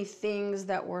so many things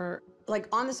that were like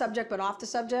on the subject but off the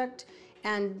subject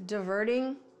and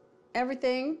diverting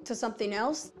everything to something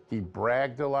else. He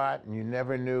bragged a lot, and you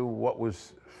never knew what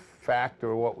was fact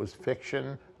or what was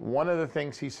fiction. One of the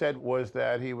things he said was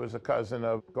that he was a cousin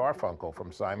of Garfunkel,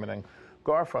 from Simon and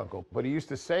Garfunkel. But he used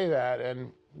to say that,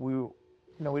 and we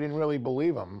didn't really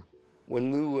believe him.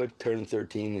 When Lou turned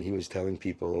 13 and he was telling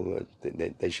people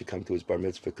that they should come to his bar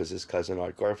mitzvah because his cousin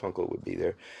Art Garfunkel would be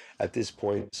there, at this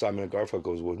point, Simon and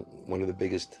Garfunkel was one of the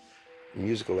biggest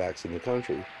musical acts in the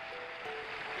country.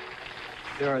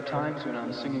 There are times when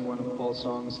I'm singing one of Paul's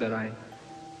songs that I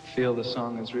feel the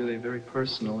song is really very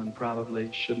personal and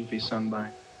probably shouldn't be sung by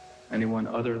anyone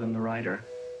other than the writer.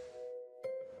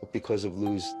 Because of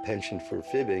Lou's penchant for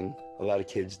fibbing, a lot of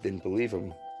kids didn't believe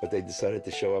him, but they decided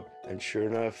to show up. And sure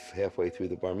enough, halfway through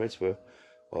the bar mitzvah,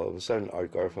 all of a sudden,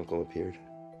 Art Garfunkel appeared.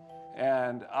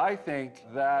 And I think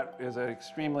that is an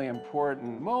extremely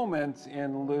important moment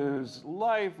in Lou's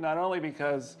life, not only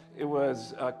because it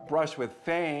was a brush with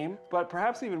fame, but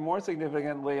perhaps even more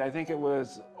significantly, I think it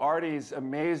was Artie's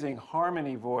amazing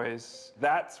harmony voice.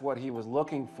 That's what he was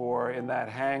looking for in that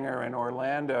hangar in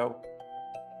Orlando.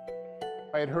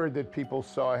 I had heard that people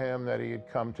saw him, that he had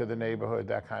come to the neighborhood,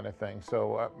 that kind of thing.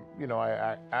 So, you know,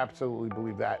 I absolutely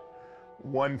believe that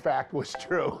one fact was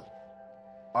true.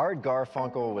 Art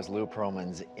Garfunkel was Lou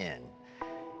Pearlman's in.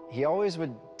 He always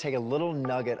would take a little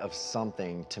nugget of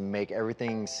something to make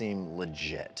everything seem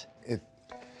legit. It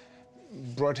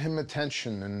brought him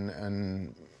attention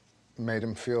and made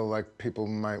him feel like people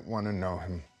might want to know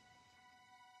him.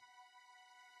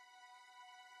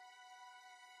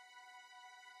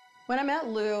 When I met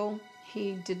Lou,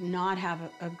 he did not have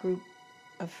a group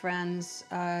of friends.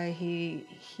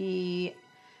 He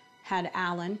had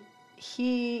Alan.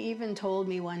 He even told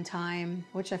me one time,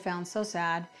 which I found so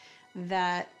sad,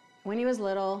 that when he was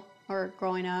little or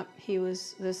growing up, he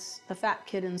was the fat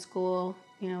kid in school,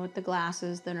 you know, with the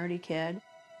glasses, the nerdy kid.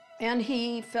 And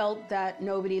he felt that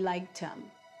nobody liked him.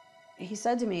 He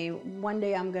said to me, one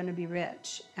day I'm going to be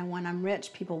rich, and when I'm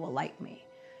rich, people will like me.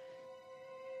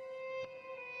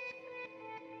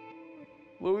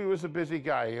 Louis was a busy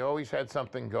guy. He always had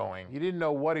something going. You didn't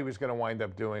know what he was going to wind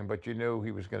up doing, but you knew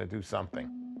he was going to do something.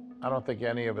 I don't think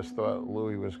any of us thought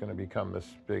Louis was going to become this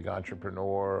big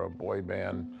entrepreneur or boy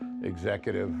band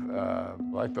executive.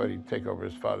 I thought he'd take over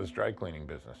his father's dry cleaning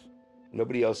business.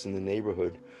 Nobody else in the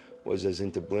neighborhood was as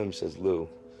into blimps as Lou,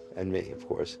 and me, of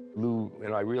course. Lou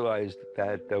and I realized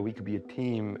that we could be a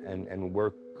team and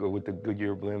work with the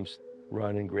Goodyear blimps,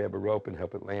 run and grab a rope and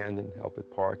help it land and help it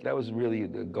park. That was really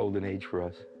the golden age for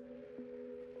us.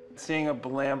 Seeing a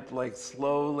blimp like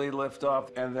slowly lift off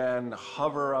and then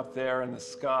hover up there in the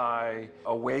sky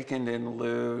awakened in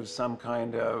Lou some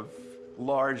kind of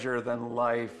larger than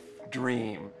life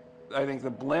dream. I think the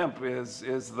blimp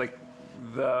is like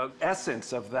the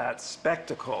essence of that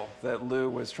spectacle that Lou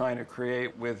was trying to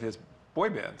create with his boy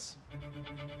bands.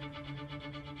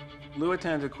 Lou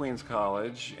attended Queens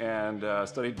College and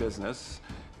studied business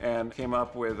and came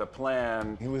up with a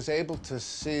plan. He was able to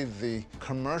see the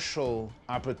commercial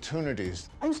opportunities.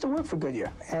 I used to work for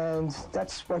Goodyear, and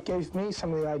that's what gave me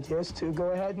some of the ideas to go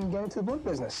ahead and get into the blimp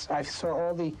business. I saw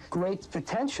all the great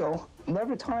potential,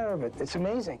 never tire of it. It's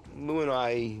amazing. Lou and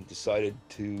I decided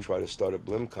to try to start a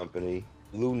blimp company.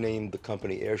 Lou named the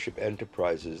company Airship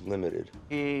Enterprises Limited.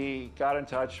 He got in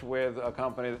touch with a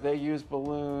company. They use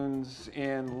balloons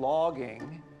in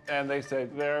logging, and they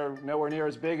said they're nowhere near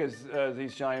as big as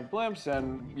these giant blimps,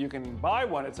 and you can buy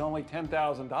one. It's only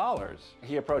 $10,000.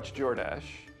 He approached Jordache,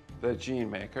 the jean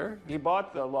maker. He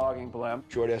bought the logging blimp.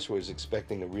 Jordache was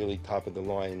expecting a really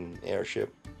top-of-the-line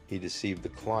airship. He deceived the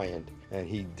client, and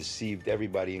he deceived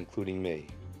everybody, including me.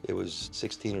 It was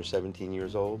 16 or 17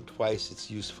 years old, twice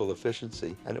its useful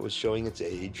efficiency, and it was showing its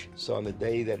age. So on the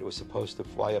day that it was supposed to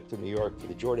fly up to New York for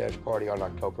the Jordache party on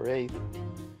October 8th,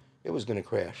 it was going to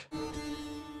crash.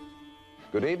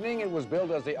 Good evening. It was billed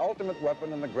as the ultimate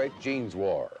weapon in the Great Jeans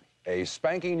War. A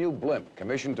spanking new blimp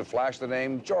commissioned to flash the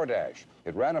name Jordache.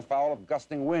 It ran afoul of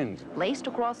gusting winds. Laced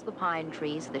across the pine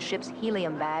trees, the ship's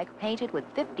helium bag painted with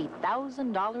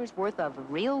 $50,000 worth of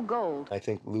real gold. I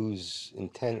think Lou's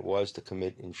intent was to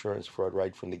commit insurance fraud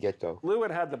right from the get-go. Lou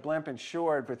had the blimp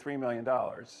insured for $3 million.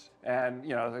 And,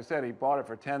 you know, as I said, he bought it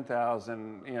for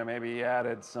 $10,000. You know, maybe he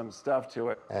added some stuff to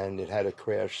it. And it had to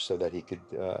crash so that he could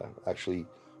actually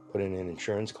put in an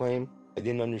insurance claim. I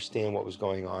didn't understand what was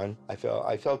going on. I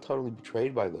felt totally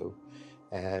betrayed by Lou,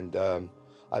 and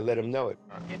I let him know it.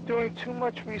 You're doing too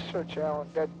much research, Alan.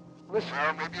 Listen,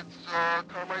 maybe it's time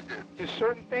I did. There's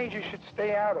certain things you should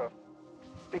stay out of,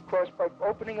 because by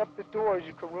opening up the doors,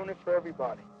 you can ruin it for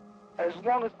everybody. As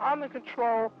long as I'm in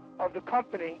control of the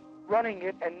company, running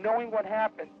it, and knowing what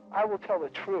happened, I will tell the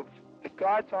truth, the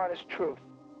God's honest truth.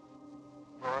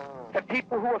 The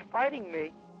people who are fighting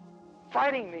me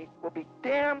will be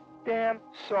damn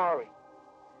sorry.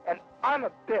 And I'm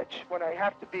a bitch when I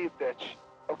have to be a bitch,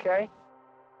 okay?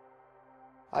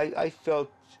 I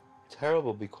felt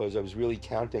terrible because I was really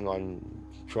counting on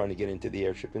trying to get into the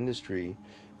airship industry,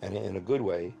 and in a good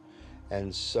way.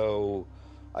 And so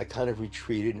I kind of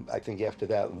retreated. I think after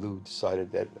that, Lou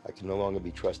decided that I could no longer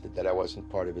be trusted, that I wasn't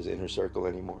part of his inner circle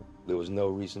anymore. There was no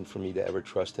reason for me to ever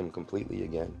trust him completely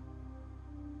again.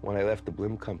 When I left the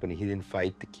Blimp Company, he didn't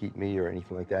fight to keep me or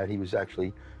anything like that. He was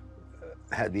actually,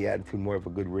 had the attitude more of a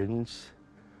good riddance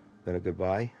than a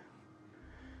goodbye.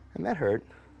 And that hurt.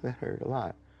 That hurt a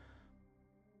lot.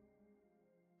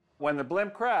 When the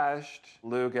Blimp crashed,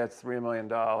 Lou gets $3 million.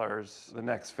 The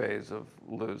next phase of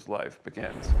Lou's life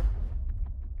begins.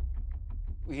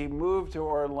 He moved to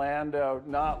Orlando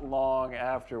not long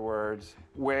afterwards,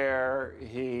 where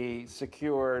he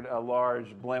secured a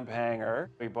large Blimp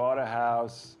hangar. He bought a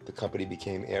house. The company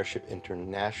became Airship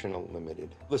International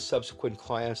Limited. The subsequent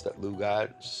clients that Lou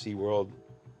got, SeaWorld,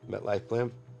 MetLife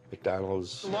Blimp,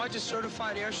 McDonald's. The largest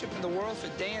certified airship in the world for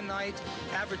day and night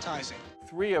advertising.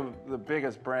 3 of the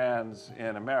biggest brands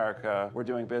in America were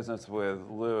doing business with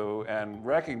Lou and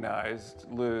recognized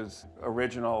Lou's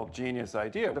original genius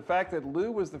idea. The fact that Lou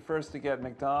was the first to get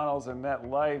McDonald's and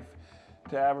MetLife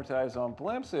to advertise on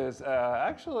blimps is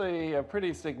actually a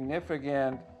pretty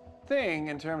significant thing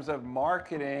in terms of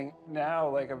marketing. Now,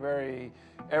 like a very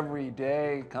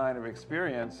everyday kind of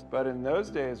experience, but in those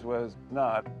days was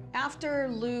not. After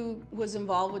Lou was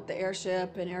involved with the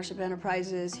airship and Airship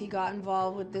Enterprises, he got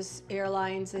involved with this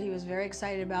airlines that he was very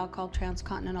excited about called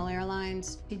Transcontinental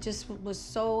Airlines. He just was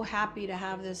so happy to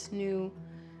have this new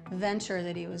venture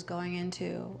that he was going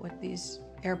into with these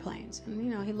airplanes. And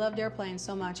you know, he loved airplanes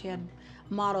so much. He had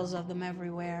models of them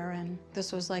everywhere, and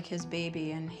this was like his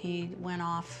baby, and he went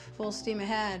off full steam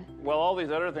ahead. While all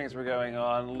these other things were going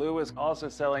on, Lou was also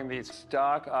selling these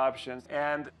stock options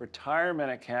and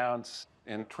retirement accounts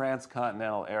in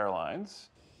Transcontinental Airlines.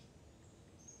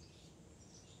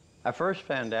 I first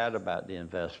found out about the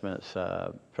investments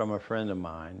from a friend of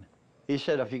mine. He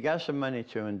said, if you got some money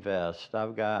to invest,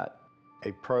 I've got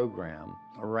a program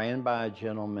ran by a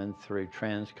gentleman through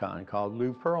Transcon called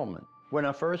Lou Pearlman. When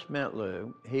I first met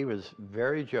Lou, he was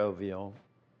very jovial,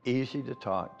 easy to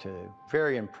talk to,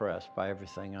 very impressed by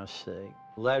everything I see.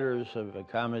 Letters of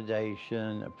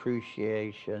accommodation,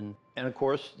 appreciation, and of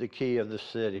course the key of the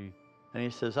city. And he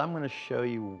says, I'm going to show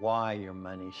you why your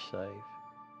money's safe.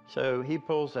 So he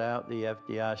pulls out the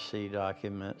FDIC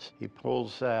documents, he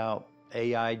pulls out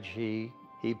AIG,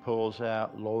 he pulls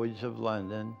out Lloyd's of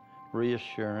London,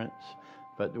 reassurance,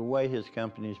 but the way his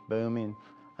company's booming,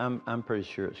 I'm pretty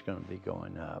sure it's going to be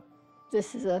going up.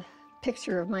 This is a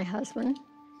picture of my husband,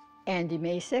 Andy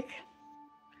Masick,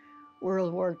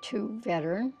 World War II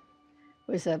veteran,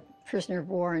 was a prisoner of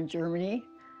war in Germany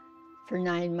for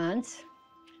 9 months.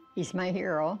 He's my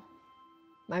hero.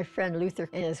 My friend Luther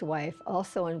and his wife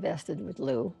also invested with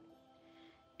Lou,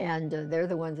 and they're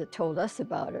the ones that told us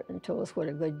about it and told us what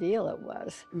a good deal it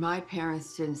was. My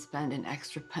parents didn't spend an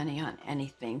extra penny on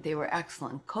anything. They were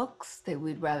excellent cooks.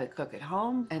 We'd rather cook at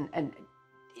home. And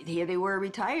here they were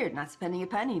retired, not spending a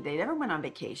penny. They never went on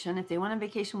vacation. If they went on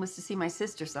vacation, it was to see my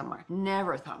sister somewhere.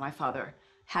 Never thought my father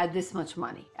had this much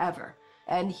money, ever.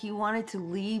 And he wanted to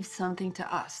leave something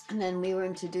to us. And then we were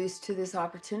introduced to this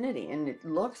opportunity, and it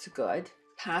looked good.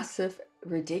 Passive,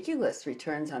 ridiculous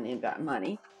returns on the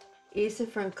money. Is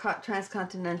it from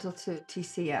Transcontinental to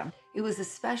TCM? It was a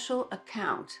special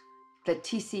account that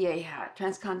TCA had,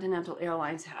 Transcontinental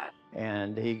Airlines had.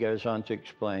 And he goes on to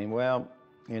explain, well,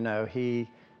 you know, he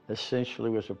essentially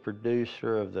was a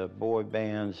producer of the boy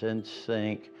bands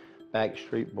NSync,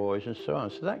 Backstreet Boys, and so on.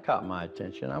 So that caught my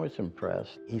attention. I was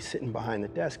impressed. He's sitting behind the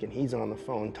desk and he's on the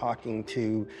phone talking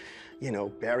to, you know,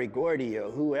 Barry Gordy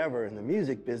or whoever in the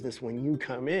music business when you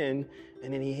come in,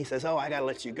 and then he says, oh, I gotta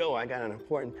let you go. I got an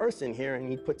important person here, and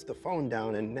he puts the phone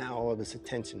down, and now all of his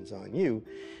attention's on you.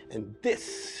 And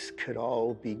this could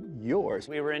all be yours.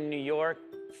 We were in New York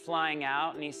flying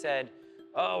out, and he said,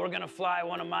 oh, we're gonna fly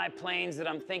one of my planes that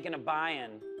I'm thinking of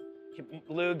buying.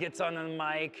 Lou gets on the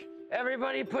mic.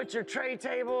 Everybody put your tray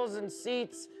tables and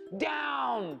seats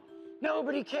down.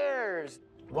 Nobody cares.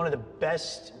 One of the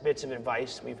best bits of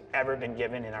advice we've ever been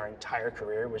given in our entire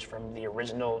career was from the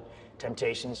original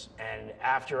Temptations. And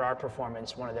after our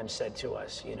performance, one of them said to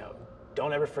us, you know,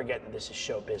 don't ever forget that this is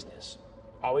show business.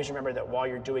 Always remember that while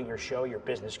you're doing your show, your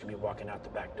business could be walking out the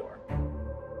back door.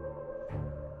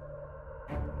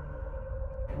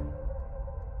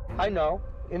 I know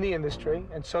in the industry,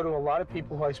 and so do a lot of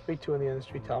people who I speak to in the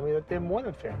industry, tell me that they're more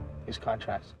than fair, these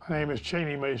contracts. My name is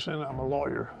Cheney Mason. I'm a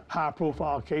lawyer.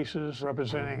 High-profile cases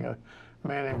representing a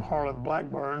man named Harlan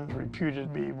Blackburn, reputed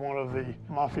to be one of the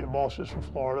mafia bosses from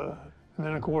Florida. And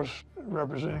then, of course,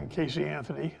 representing Casey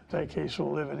Anthony. That case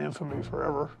will live in infamy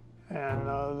forever. And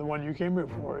the one you came here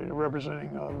for,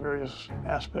 representing various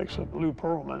aspects of Lou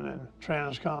Pearlman and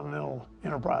Transcontinental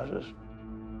Enterprises.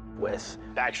 with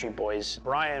Backstreet Boys.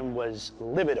 Brian was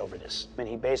livid over this, and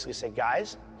he basically said,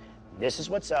 guys, this is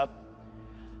what's up.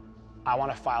 I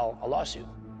want to file a lawsuit.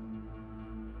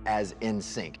 As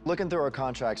NSync. Looking through our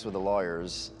contracts with the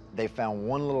lawyers, they found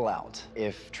one little out.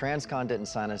 If Transcon didn't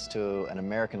sign us to an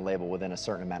American label within a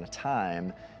certain amount of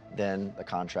time, then the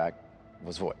contract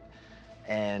was void.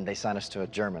 And they signed us to a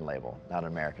German label, not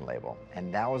an American label.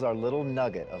 And that was our little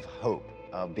nugget of hope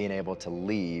of being able to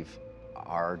leave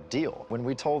our deal. When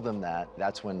we told them that,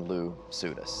 that's when Lou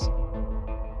sued us.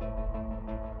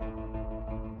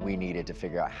 We needed to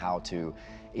figure out how to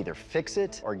either fix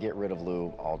it or get rid of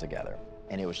Lou altogether.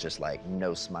 And it was just like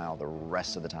no smile the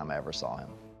rest of the time I ever saw him.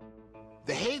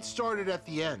 The hate started at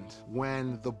the end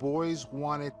when the boys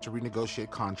wanted to renegotiate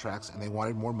contracts and they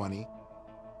wanted more money.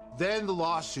 Then the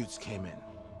lawsuits came in.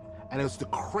 And it was the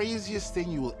craziest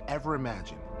thing you will ever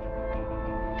imagine.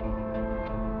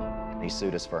 He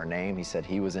sued us for our name. He said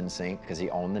he was NSync because he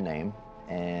owned the name.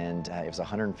 And it was a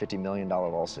 $150 million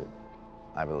lawsuit,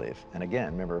 I believe. And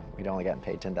again, remember, we'd only gotten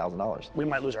paid $10,000. We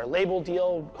might lose our label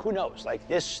deal. Who knows? Like,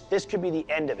 this could be the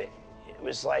end of it. It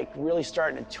was like really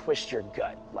starting to twist your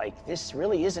gut. Like, this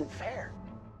really isn't fair.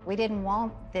 We didn't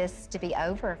want this to be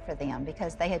over for them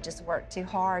because they had just worked too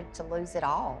hard to lose it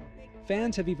all.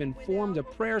 Fans have even formed a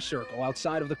prayer circle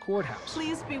outside of the courthouse.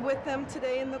 Please be with them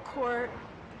today in the court,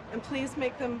 and please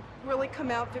make them really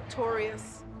come out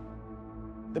victorious.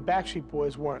 The Backstreet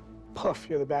Boys weren't, poof,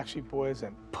 you're the Backstreet Boys,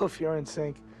 and poof, you're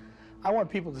NSync. I want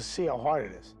people to see how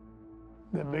hard it is.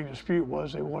 The big dispute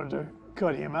was they wanted to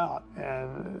cut him out,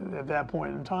 and at that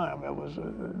point in time, that was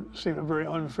seemed a very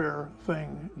unfair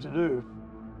thing to do.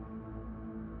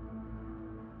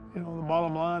 You know, the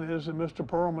bottom line is that Mr.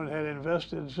 Pearlman had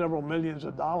invested several millions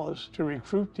of dollars to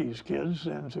recruit these kids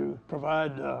and to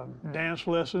provide dance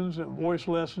lessons and voice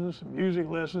lessons and music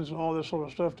lessons and all this sort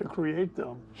of stuff to create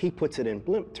them. He puts it in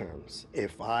blimp terms.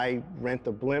 If I rent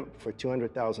a blimp for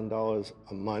 $200,000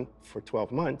 a month for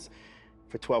 12 months,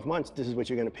 this is what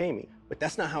you're gonna pay me. But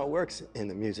that's not how it works in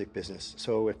the music business.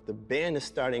 So if the band is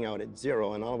starting out at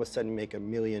zero and all of a sudden make $1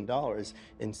 million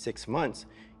in 6 months,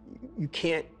 you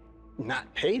can't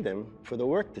not pay them for the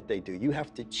work that they do. You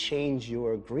have to change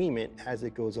your agreement as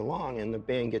it goes along and the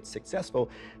band gets successful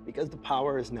because the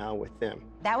power is now with them.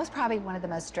 That was probably one of the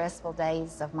most stressful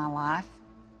days of my life.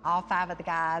 All 5 of the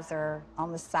guys are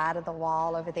on the side of the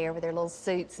wall over there with their little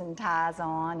suits and ties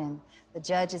on, and the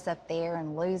judge is up there,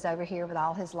 and Lou's over here with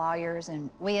all his lawyers,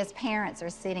 and we as parents are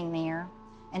sitting there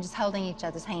and just holding each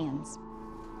other's hands.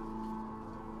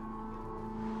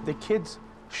 The kids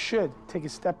should take a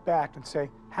step back and say,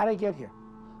 how'd I get here?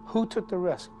 Who took the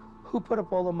risk? Who put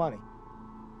up all the money?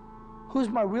 Who's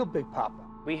my real big papa?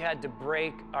 We had to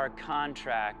break our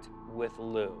contract with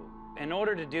Lou. In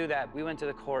order to do that, we went to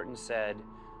the court and said,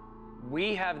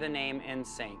 we have the name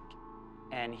NSync,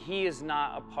 and he is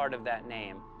not a part of that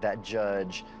name. That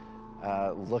judge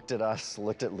looked at us,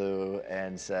 looked at Lou,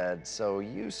 and said, so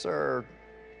you, sir,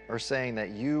 are saying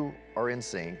that you are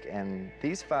NSync, and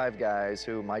these 5 guys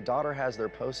who my daughter has their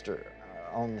poster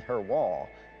on her wall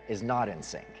is not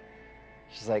NSync.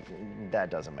 She's like, that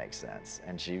doesn't make sense.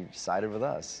 And she sided with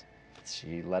us.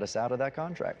 She let us out of that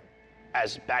contract.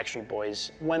 As Backstreet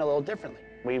Boys went a little differently.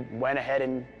 We went ahead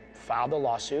and filed a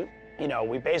lawsuit. You know,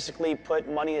 we basically put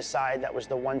money aside that was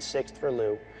the 1/6 for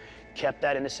Lou, kept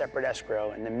that in a separate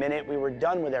escrow, and the minute we were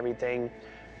done with everything,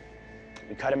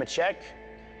 we cut him a check,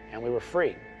 and we were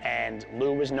free. And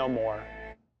Lou was no more.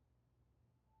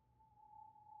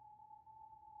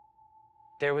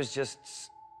 There was just,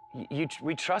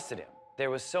 we trusted him. There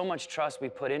was so much trust we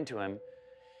put into him,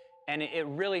 and it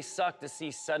really sucked to see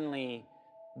suddenly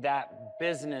that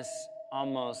business,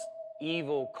 almost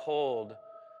evil, cold,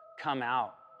 come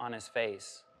out on his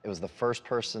face. It was the first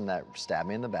person that stabbed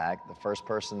me in the back, the first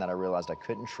person that I realized I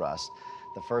couldn't trust,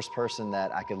 the first person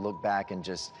that I could look back and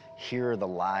just hear the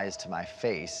lies to my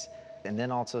face, and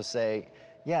then also say,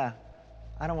 yeah,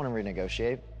 I don't want to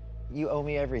renegotiate. You owe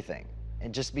me everything.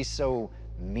 And just be so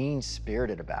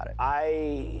mean-spirited about it.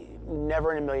 I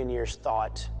never in a million years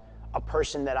thought a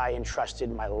person that I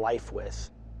entrusted my life with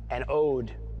and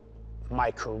owed my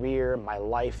career, my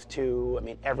life to, I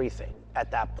mean, everything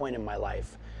at that point in my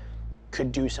life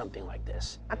could do something like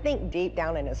this. I think deep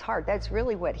down in his heart, that's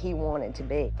really what he wanted to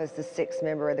be. As the 6th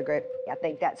member of the group, I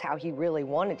think that's how he really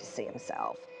wanted to see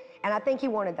himself. And I think he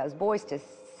wanted those boys to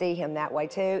see him that way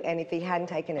too, and if he hadn't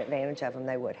taken advantage of them,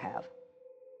 they would have.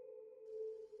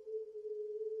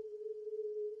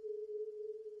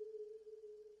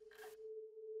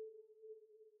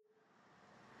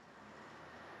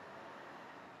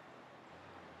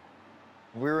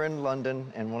 We were in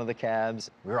London in one of the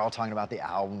cabs. We were all talking about the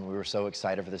album. We were so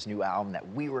excited for this new album that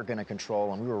we were gonna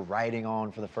control, and we were writing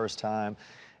on for the first time.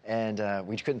 And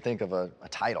we couldn't think of a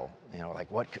title, you know, like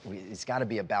it's gotta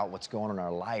be about what's going on in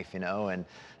our life, you know? And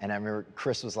I remember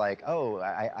Chris was like, oh,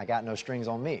 I got no strings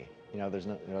on me. You know, there's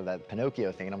no, you know, that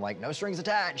Pinocchio thing. And I'm like, no strings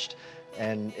attached.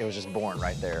 And it was just born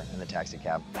right there in the taxi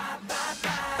cab.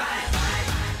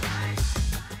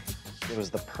 It was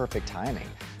the perfect timing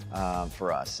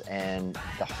for us. And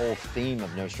the whole theme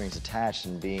of no strings attached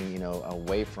and being, you know,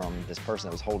 away from this person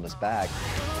that was holding us back.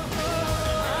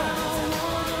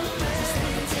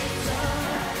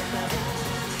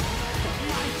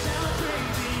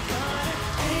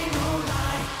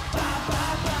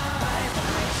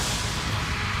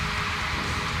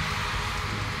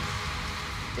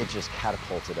 It just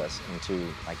catapulted us into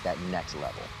like that next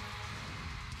level.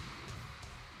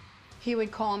 He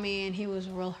would call me and he was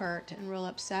real hurt and real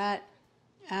upset.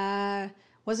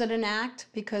 Was it an act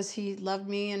because he loved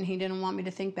me and he didn't want me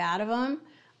to think bad of him?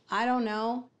 I don't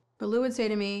know. But Lou would say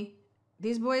to me,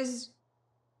 these boys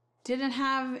didn't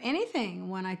have anything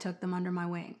when I took them under my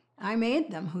wing. I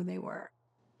made them who they were.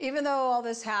 Even though all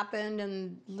this happened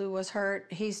and Lou was hurt,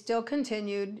 he still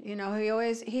continued. You know,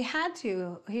 he had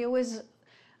to. He always,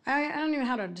 I don't even know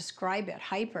how to describe it,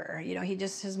 hyper. You know,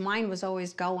 his mind was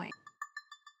always going.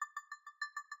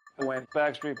 When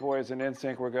Backstreet Boys and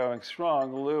NSync were going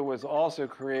strong, Lou was also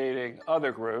creating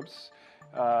other groups.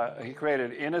 He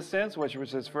created Innocence, which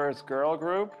was his first girl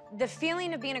group. The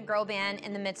feeling of being a girl band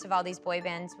in the midst of all these boy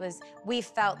bands was, we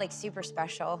felt like super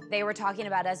special. They were talking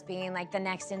about us being like the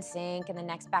next NSync and the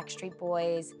next Backstreet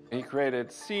Boys. He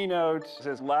created C-Note,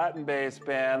 his Latin-based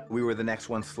band. We were the next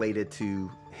one slated to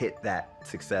hit that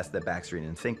success that Backstreet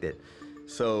and NSYNC did.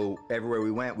 So everywhere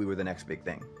we went, we were the next big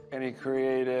thing. And he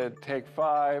created Take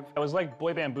 5. It was like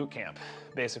boy band boot camp,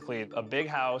 basically. A big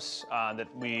house that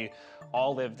we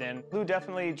all lived in. Lou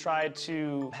definitely tried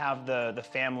to have the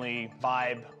family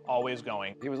vibe always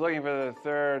going. He was looking for the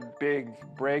third big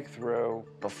breakthrough.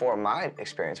 Before my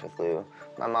experience with Lou,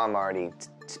 my mom already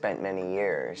spent many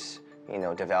years, you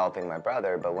know, developing my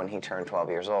brother, but when he turned 12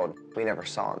 years old, we never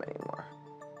saw him anymore.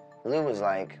 Lou was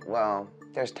like, well,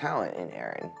 there's talent in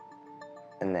Aaron.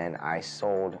 And then I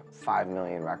sold 5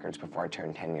 million records before I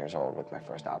turned 10 years old with my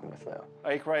first album with Lou.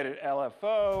 I created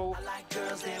LFO. I like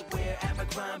girls that wear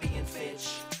Abercrombie and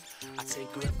Fitch. I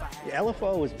take her if I Yeah,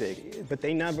 LFO was big, but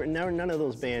they none of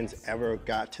those bands ever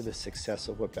got to the success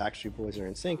of what Backstreet Boys or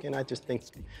NSYNC, and I just think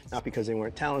not because they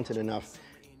weren't talented enough,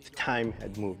 the time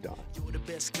had moved on. You were the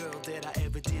best girl that I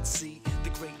ever did see. The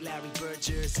great Larry Bird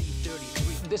jersey,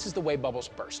 33. This is the way bubbles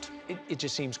burst. It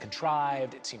just seems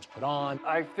contrived, it seems put on.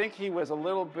 I think he was a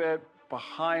little bit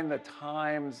behind the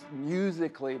times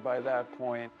musically by that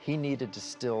point. He needed to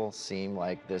still seem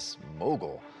like this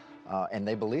mogul, and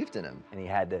they believed in him. And he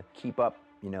had to keep up,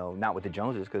 you know, not with the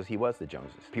Joneses, because he was the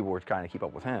Joneses. People were trying to keep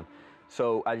up with him.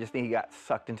 So I just think he got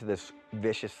sucked into this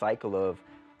vicious cycle of,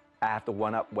 I have to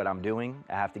one-up what I'm doing,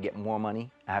 I have to get more money,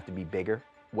 I have to be bigger.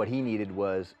 What he needed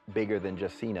was bigger than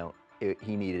just C-Note.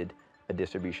 He needed a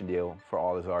distribution deal for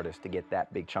all his artists to get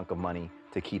that big chunk of money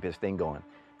to keep his thing going.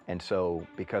 And so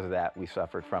because of that, we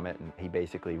suffered from it, and he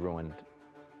basically ruined,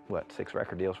 what, 6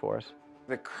 record deals for us?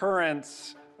 The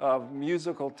currents of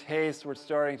musical taste were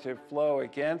starting to flow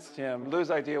against him. Lou's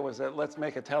idea was that let's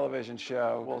make a television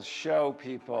show. We'll show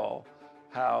people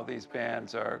how these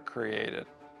bands are created.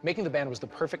 Making the Band was the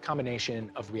perfect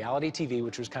combination of reality TV,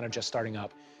 which was kind of just starting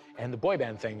up, and the boy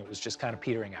band thing that was just kind of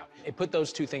petering out. It put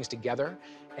those two things together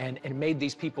and made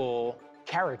these people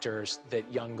characters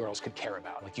that young girls could care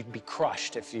about. Like, you could be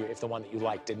crushed if the one that you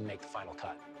liked didn't make the final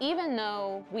cut. Even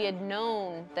though we had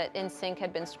known that NSYNC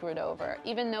had been screwed over,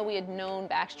 even though we had known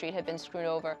Backstreet had been screwed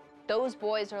over, those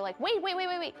boys are like, wait,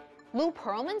 Lou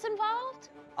Pearlman's involved?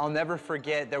 I'll never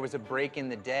forget, there was a break in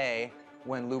the day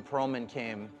when Lou Pearlman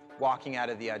came walking out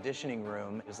of the auditioning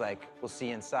room. It was like, we'll see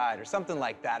you inside, or something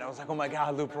like that. I was like, oh my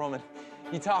God, Lou Pearlman,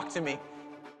 he talked to me.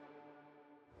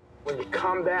 When you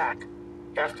come back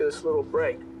after this little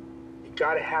break, you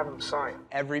gotta have him sign.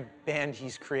 Every band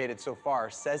he's created so far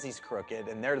says he's crooked,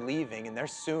 and they're leaving, and they're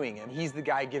suing him. He's the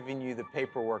guy giving you the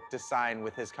paperwork to sign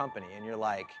with his company, and you're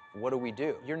like, what do we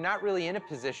do? You're not really in a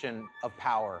position of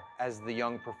power as the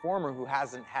young performer who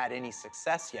hasn't had any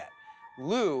success yet.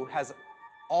 Lou has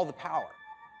all the power.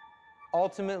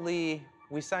 Ultimately,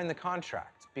 we signed the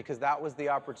contract because that was the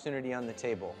opportunity on the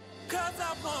table. 'Cause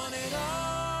I want it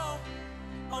all,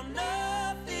 or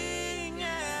nothing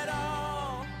at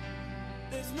all.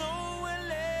 There's nowhere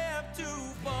left to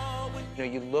fall. You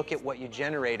know, you look at what you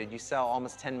generated, you sell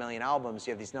almost 10 million albums,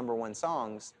 you have these #1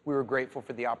 songs. We were grateful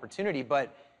for the opportunity,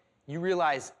 but you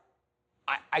realize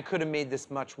I could have made this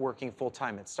much working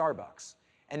full-time at Starbucks.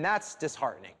 And that's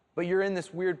disheartening. But you're in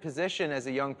this weird position as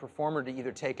a young performer to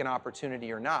either take an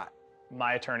opportunity or not.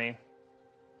 My attorney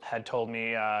had told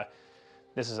me,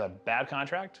 this is a bad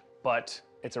contract, but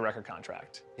it's a record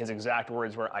contract. His exact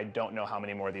words were, I don't know how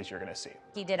many more of these you're gonna see.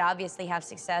 He did obviously have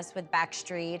success with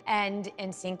Backstreet, and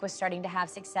NSync was starting to have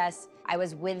success. I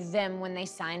was with them when they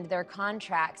signed their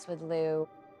contracts with Lou.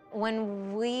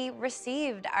 When we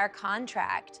received our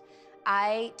contract,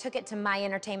 I took it to my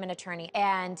entertainment attorney,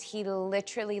 and he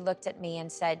literally looked at me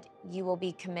and said, you will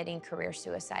be committing career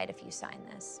suicide if you sign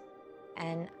this.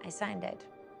 And I signed it.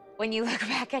 When you look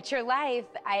back at your life,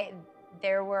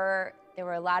 there were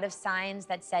a lot of signs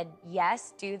that said,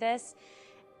 yes, do this.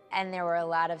 And there were a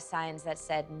lot of signs that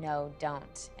said, no,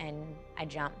 don't. And I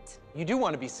jumped. You do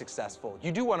want to be successful.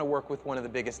 You do want to work with one of the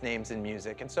biggest names in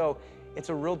music. And so it's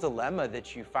a real dilemma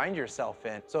that you find yourself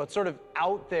in. So it's sort of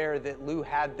out there that Lou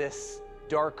had this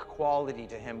dark quality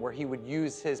to him where he would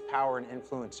use his power and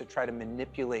influence to try to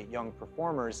manipulate young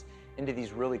performers into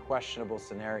these really questionable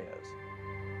scenarios.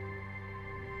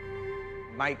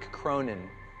 Mike Cronin,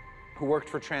 who worked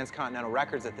for Transcontinental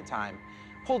Records at the time,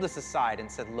 pulled us aside and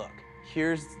said, look,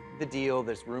 here's the deal.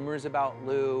 There's rumors about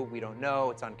Lou. We don't know.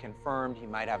 It's unconfirmed. He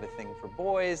might have a thing for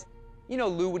boys. You know,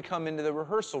 Lou would come into the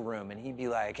rehearsal room and he'd be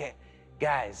like, hey,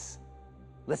 guys,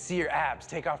 let's see your abs.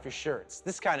 Take off your shirts.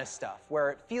 This kind of stuff, where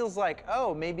it feels like,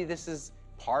 oh, maybe this is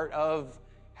part of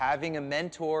having a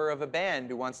mentor of a band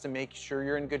who wants to make sure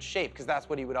you're in good shape, because that's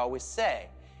what he would always say.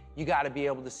 You got to be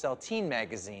able to sell teen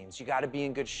magazines. You got to be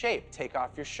in good shape. Take off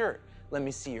your shirt. Let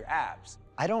me see your abs.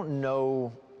 I don't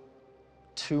know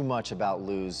too much about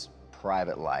Lou's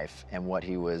private life and what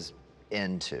he was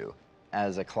into.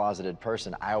 As a closeted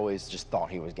person, I always just thought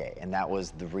he was gay, and that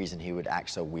was the reason he would act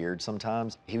so weird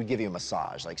sometimes. He would give you a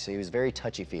massage, like, so he was very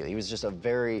touchy-feely. He was just a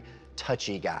very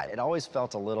touchy guy. It always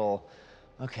felt a little,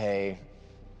 okay,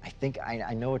 I think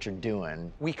I know what you're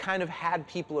doing. We kind of had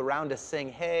people around us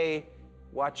saying, hey,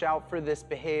 watch out for this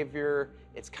behavior.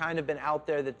 It's kind of been out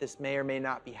there that this may or may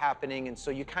not be happening, and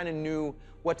so you kind of knew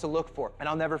what to look for. And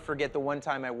I'll never forget the one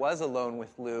time I was alone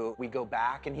with Lou. We go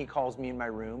back and he calls me in my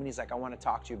room and he's like, I want to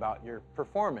talk to you about your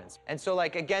performance. And so,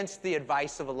 like, against the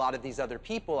advice of a lot of these other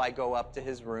people, I go up to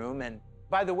his room, and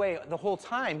by the way, the whole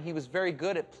time he was very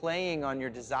good at playing on your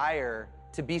desire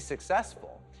to be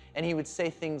successful. And he would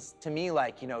say things to me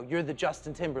like, you know, you're the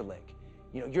Justin Timberlake,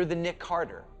 you know, you're the Nick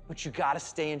Carter, but you gotta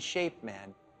stay in shape,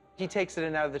 man. He takes it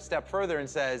another step further and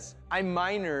says, I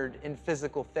minored in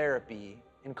physical therapy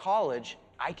in college.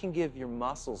 I can give your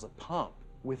muscles a pump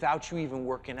without you even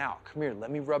working out. Come here,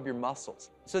 let me rub your muscles.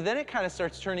 So then it kind of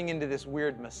starts turning into this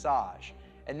weird massage.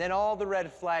 And then all the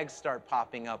red flags start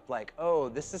popping up like, oh,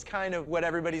 this is kind of what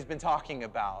everybody's been talking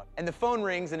about. And the phone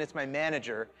rings and it's my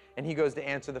manager, and he goes to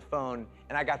answer the phone,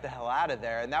 and I got the hell out of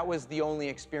there. And that was the only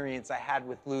experience I had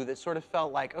with Lou that sort of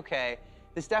felt like, okay,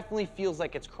 this definitely feels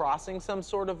like it's crossing some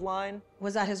sort of line.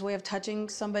 Was that his way of touching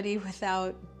somebody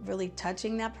without really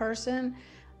touching that person?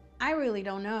 I really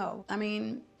don't know. I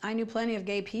mean, I knew plenty of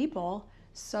gay people,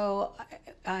 so,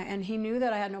 and he knew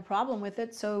that I had no problem with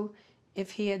it, so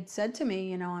if he had said to me,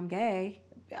 you know, I'm gay,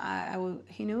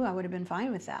 he knew I would have been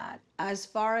fine with that. As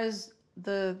far as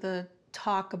the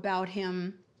talk about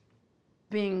him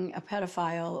being a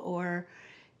pedophile or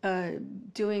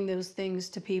doing those things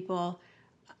to people,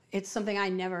 it's something I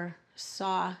never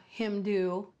saw him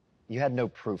do. You had no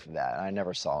proof of that. I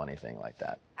never saw anything like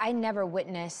that. I never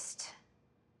witnessed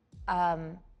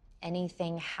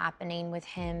anything happening with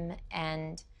him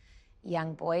and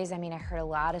young boys. I mean, I heard a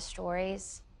lot of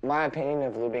stories. My opinion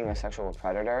of Lou being a sexual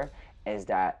predator is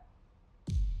that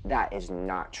that is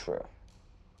not true.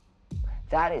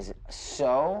 That is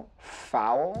so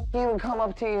foul. He would come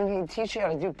up to you and he'd teach you how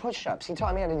to do push-ups. He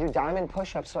taught me how to do diamond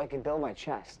push-ups so I could build my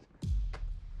chest.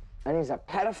 And he's a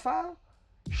pedophile?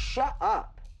 Shut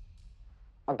up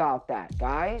about that,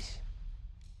 guys.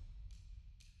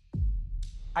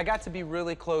 I got to be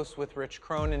really close with Rich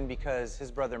Cronin because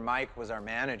his brother Mike was our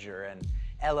manager, and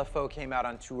LFO came out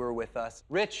on tour with us.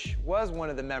 Rich was one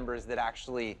of the members that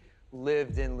actually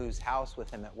lived in Lou's house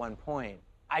with him at one point.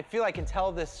 I feel I can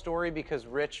tell this story because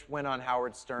Rich went on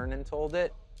Howard Stern and told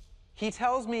it. He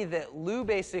tells me that Lou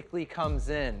basically comes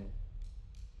in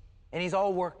and he's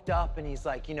all worked up and he's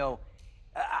like, you know,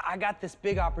 I got this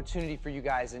big opportunity for you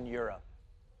guys in Europe.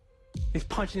 He's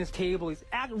punching his table, he's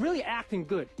really acting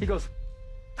good. He goes,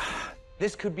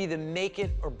 this could be the make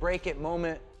it or break it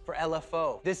moment for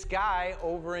LFO. This guy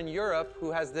over in Europe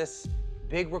who has this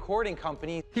big recording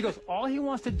company. He goes, all he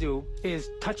wants to do is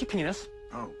touch your penis.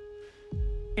 Oh.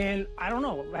 And I don't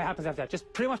know what happens after that.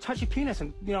 Just pretty much touch your penis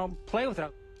and, you know, play with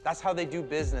it. That's how they do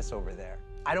business over there.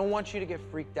 I don't want you to get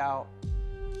freaked out.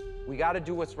 We got to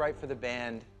do what's right for the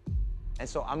band. And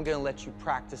so I'm going to let you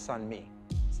practice on me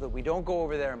so that we don't go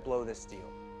over there and blow this deal.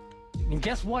 And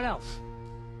guess what else?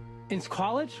 In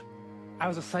college, I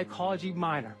was a psychology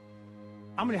minor.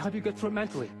 I'm gonna help you get through it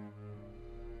mentally.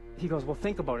 He goes, well,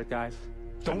 think about it, guys.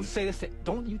 Don't say this,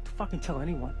 don't you fucking tell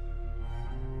anyone.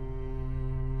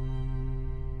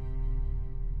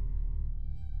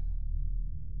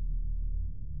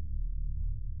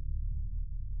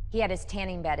 He had his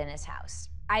tanning bed in his house.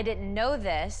 I didn't know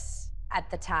this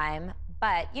at the time,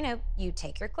 but you know, you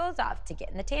take your clothes off to get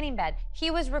in the tanning bed.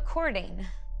 He was recording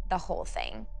the whole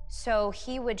thing. So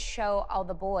he would show all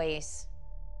the boys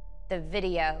the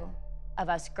video of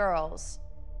us girls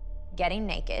getting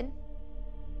naked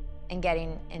and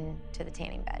getting into the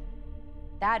tanning bed.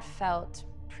 That felt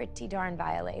pretty darn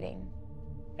violating.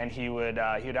 And he would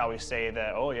always say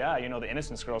that, oh yeah, you know, the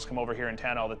Innocence girls come over here in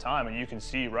town all the time and you can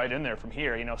see right in there from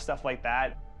here, you know, stuff like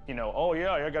that. You know, oh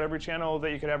yeah, I got every channel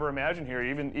that you could ever imagine here,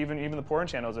 even the porn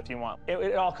channels if you want.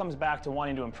 It all comes back to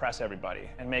wanting to impress everybody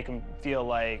and make them feel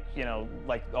like, you know,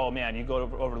 like, oh man, you go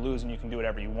over to Lou's and you can do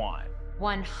whatever you want.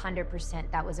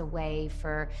 100% that was a way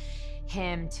for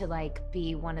him to like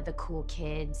be one of the cool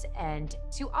kids and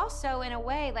to also in a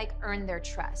way like earn their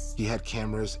trust. He had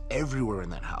cameras everywhere in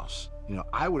that house. You know,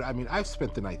 I mean, I've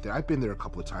spent the night there. I've been there a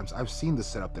couple of times. I've seen the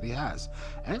setup that he has,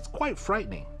 and it's quite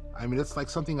frightening. I mean, it's like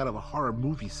something out of a horror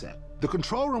movie set. The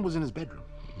control room was in his bedroom,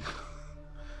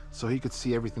 so he could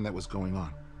see everything that was going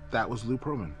on. That was Lou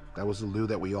Pearlman. That was the Lou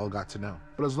that we all got to know.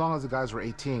 But as long as the guys were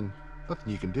 18,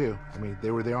 nothing you can do. I mean,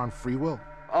 they were there on free will.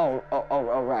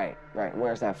 Right.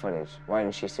 Where's that footage? Why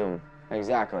didn't she sue him?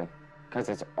 Exactly. Because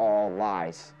it's all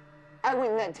lies. I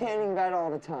went in that tanning bed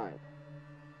all the time.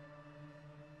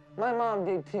 My mom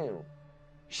did too.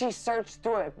 She searched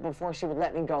through it before she would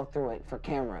let me go through it for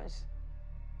cameras.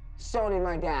 So did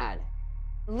my dad.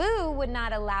 Lou would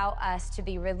not allow us to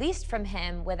be released from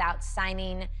him without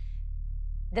signing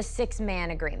the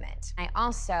 6-man agreement. I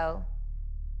also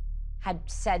had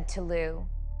said to Lou,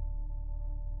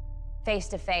 face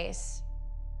to face,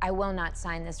 I will not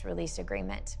sign this release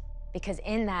agreement because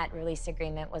in that release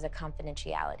agreement was a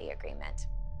confidentiality agreement.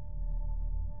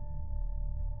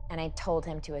 And I told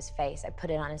him to his face, I put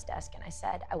it on his desk and I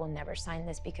said, I will never sign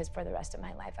this because for the rest of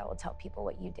my life, I will tell people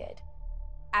what you did.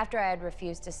 After I had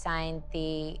refused to sign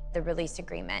the release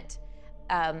agreement,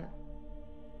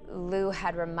 Lou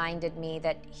had reminded me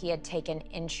that he had taken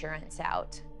insurance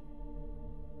out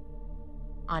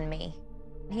on me.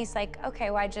 And he's like, okay,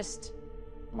 well, I just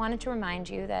wanted to remind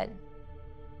you that,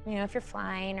 you know, if you're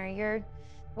flying or you're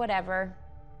whatever,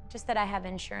 just that I have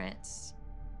insurance.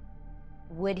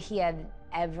 Would he have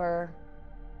ever,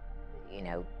 you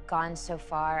know, gone so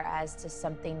far as to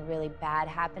something really bad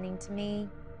happening to me?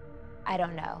 I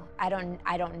don't know. I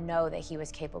don't know that he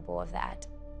was capable of that.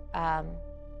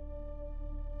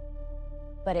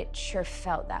 But it sure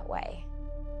felt that way.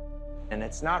 And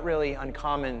it's not really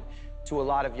uncommon to a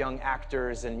lot of young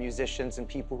actors and musicians and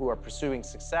people who are pursuing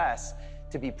success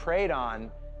to be preyed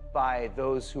on by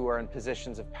those who are in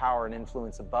positions of power and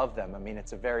influence above them. I mean,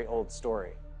 it's a very old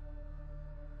story.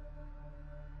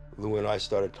 Lou and I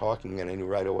started talking, and I knew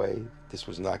right away this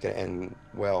was not going to end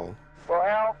well. Well,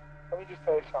 Al, let me just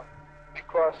tell you something.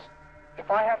 Because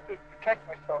if I have to protect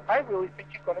myself, I really think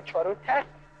you're going to try to attack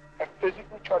me and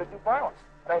physically try to do violence.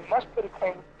 And I must put a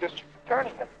claim with the district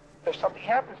attorney that if something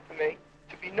happens to me,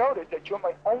 to be noted that you're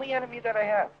my only enemy that I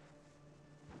have.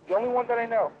 The only one that I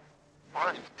know.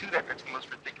 Honestly, to that, that's the most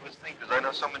ridiculous thing, because I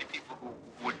know so many people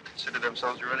who would consider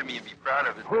themselves your enemy and be proud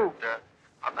of it. Who? But,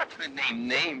 I'm not going to name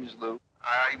names, Lou.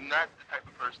 I'm not the type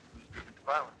of person who's driven to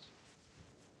violence.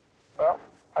 Well,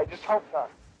 I just hope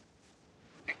not.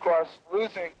 Because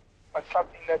losing on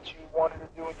something that you wanted to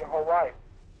do in your whole life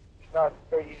is not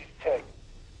very easy to take.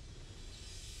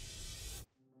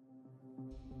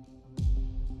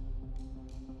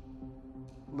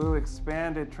 Lou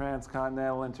expanded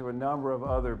Transcontinental into a number of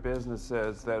other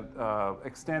businesses that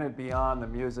extended beyond the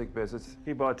music business.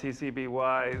 He bought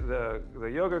TCBY, the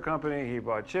yogurt company. He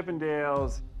bought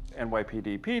Chippendales,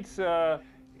 NYPD Pizza.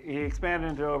 He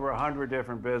expanded into over 100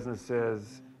 different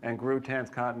businesses and grew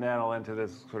Transcontinental into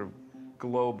this sort of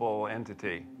global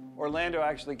entity. Orlando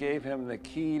actually gave him the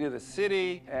key to the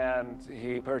city, and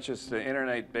he purchased an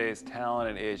internet-based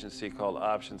talent agency called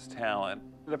Options Talent.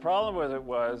 The problem with it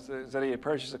is that he had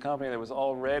purchased a company that was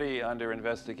already under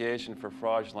investigation for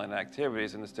fraudulent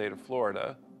activities in the state of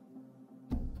Florida.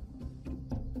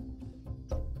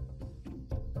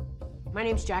 My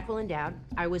name's Jacqueline Dowd.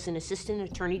 I was an assistant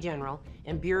attorney general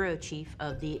and bureau chief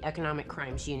of the Economic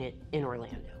Crimes Unit in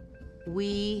Orlando.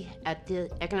 We, at the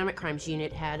Economic Crimes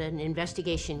Unit, had an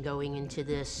investigation going into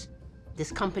this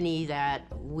company that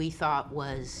we thought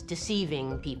was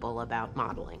deceiving people about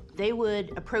modeling. They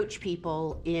would approach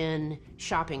people in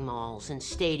shopping malls and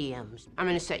stadiums. I'm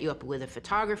gonna set you up with a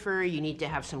photographer, you need to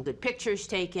have some good pictures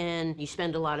taken, you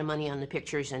spend a lot of money on the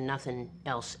pictures and nothing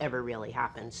else ever really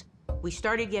happens. We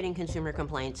started getting consumer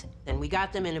complaints, and we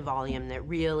got them in a volume that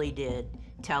really did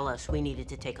tell us we needed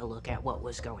to take a look at what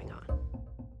was going on.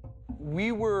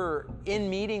 We were in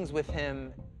meetings with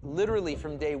him. Literally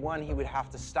from day one, he would have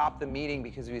to stop the meeting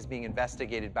because he was being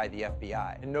investigated by the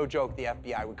FBI. And no joke, the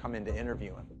FBI would come in to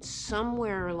interview him.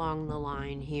 Somewhere along the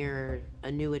line here,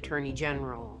 a new attorney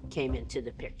general came into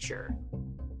the picture.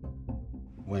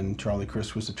 When Charlie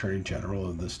Crist was Attorney General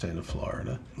of the state of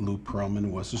Florida, Lou Pearlman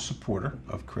was a supporter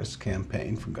of Crist's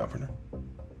campaign for governor.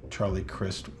 Charlie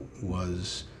Crist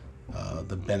was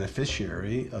the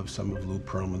beneficiary of some of Lou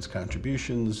Pearlman's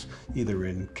contributions, either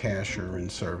in cash or in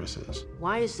services.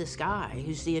 Why is this guy,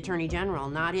 who's the Attorney General,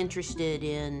 not interested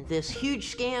in this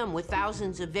huge scam with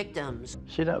thousands of victims?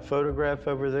 See that photograph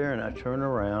over there? And I turn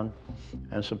around,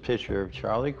 and it's a picture of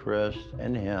Charlie Crist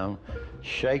and him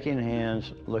shaking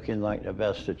hands, looking like the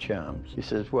best of chums. He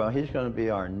says, well, he's going to be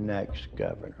our next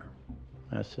governor.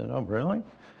 I said, oh, really?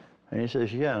 And he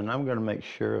says, yeah, and I'm going to make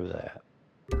sure of that.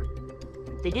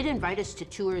 They did invite us to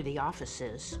tour the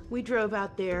offices. We drove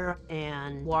out there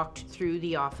and walked through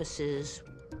the offices.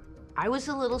 I was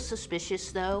a little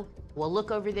suspicious, though. Well, look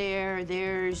over there,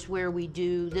 there's where we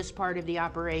do this part of the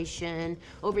operation.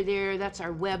 Over there, that's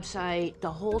our website.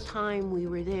 The whole time we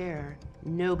were there,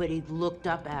 nobody looked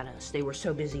up at us. They were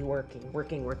so busy working.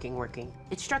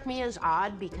 It struck me as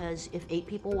odd because if 8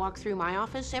 people walked through my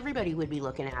office, everybody would be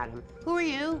looking at them. Who are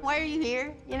you? Why are you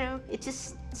here? You know, it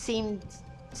just seemed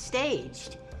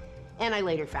staged. And I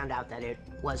later found out that it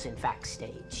was in fact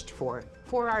staged for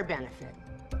our benefit.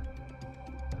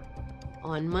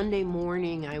 On Monday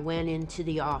morning, I went into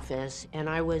the office and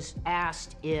I was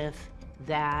asked if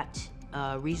that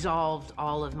resolved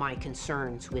all of my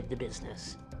concerns with the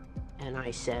business. And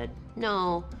I said,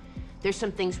 no, there's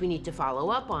some things we need to follow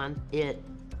up on. It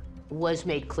was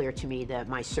made clear to me that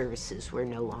my services were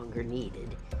no longer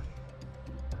needed.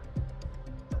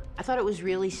 I thought it was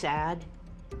really sad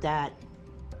that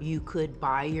you could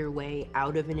buy your way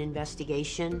out of an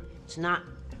investigation. It's not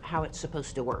how it's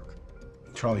supposed to work.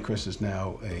 Charlie Crist is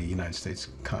now a United States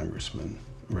congressman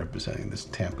representing this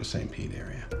Tampa-St. Pete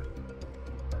area.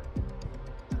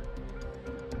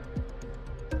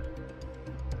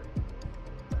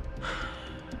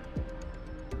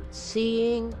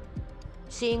 Seeing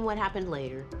what happened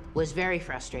later was very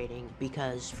frustrating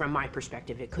because from my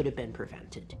perspective, it could have been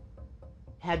prevented.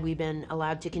 Had we been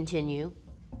allowed to continue,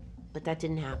 but that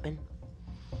didn't happen.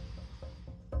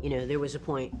 You know, there was a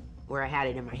point where I had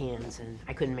it in my hands and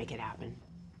I couldn't make it happen.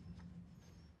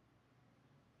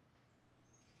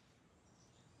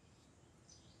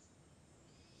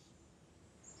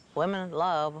 Women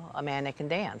love a man that can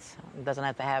dance. Doesn't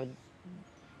have to have,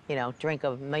 you know, drink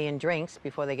a million drinks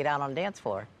before they get out on the dance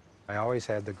floor. I always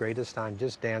had the greatest time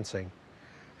just dancing.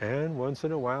 And once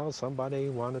in a while, somebody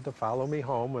wanted to follow me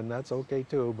home, and that's okay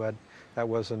too, but that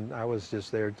wasn't, I was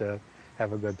just there to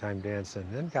have a good time dancing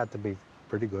and got to be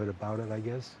pretty good about it, I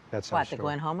guess. That's what, the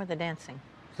going home or the dancing?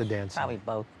 The dancing. Probably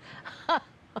both. That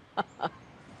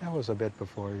was a bit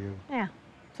before you. Yeah,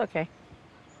 it's okay.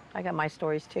 I got my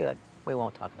stories too that we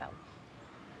won't talk about.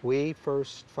 We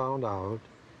first found out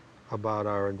about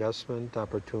our investment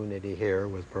opportunity here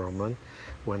with Pearlman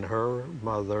when her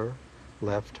mother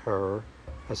left her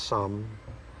a sum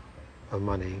of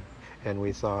money, and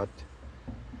we thought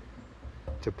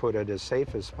to put it as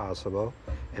safe as possible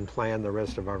and plan the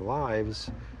rest of our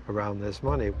lives around this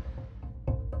money.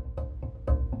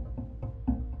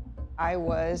 I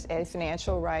was a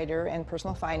financial writer and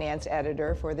personal finance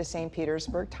editor for the St.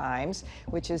 Petersburg Times,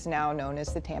 which is now known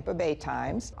as the Tampa Bay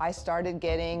Times. I started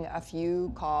getting a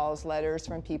few calls, letters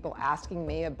from people asking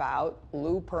me about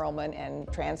Lou Pearlman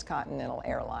and Transcontinental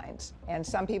Airlines. And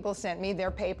some people sent me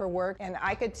their paperwork, and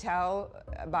I could tell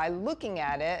by looking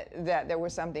at it that there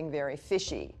was something very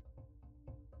fishy.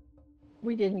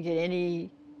 We didn't get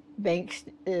any bank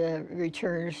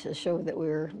returns to show that we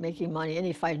were making money,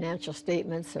 any financial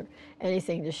statements or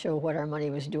anything to show what our money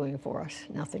was doing for us,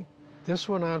 nothing. This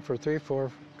went on for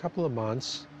couple of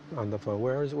months on the phone.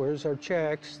 Where's our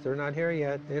checks? They're not here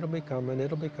yet. It'll be coming,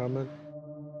 it'll be coming.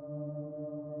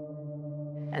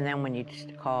 And then when you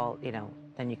just call, you know,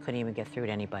 then you couldn't even get through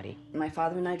to anybody. My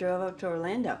father and I drove up to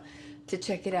Orlando to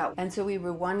check it out. And so we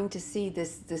were wanting to see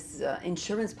this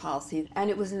insurance policy,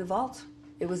 and it was in a vault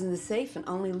It was in the safe, and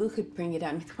only Lou could bring it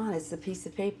out. I mean, come on, it's a piece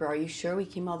of paper. Are you sure we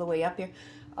came all the way up here?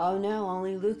 Oh, no,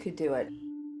 only Lou could do it.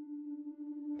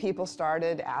 People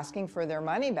started asking for their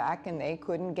money back, and they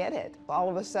couldn't get it. All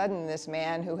of a sudden, this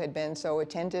man who had been so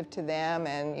attentive to them,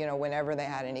 and whenever they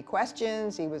had any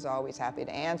questions, he was always happy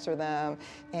to answer them.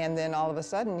 And then all of a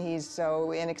sudden, he's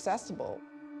so inaccessible.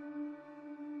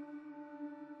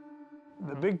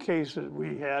 The big case that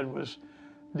we had was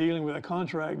dealing with a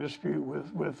contract dispute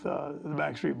with the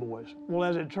Backstreet Boys. Well,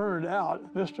 as it turned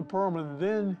out, Mr. Pearlman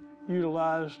then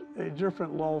utilized a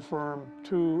different law firm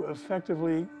to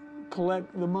effectively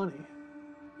collect the money.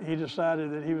 He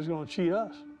decided that he was going to cheat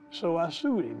us. So I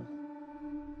sued him.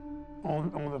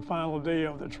 On the final day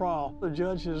of the trial, the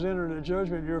judge has entered a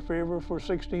judgment in your favor for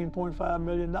 $16.5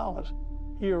 million.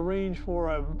 He arranged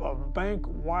for a bank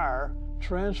wire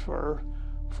transfer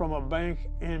from a bank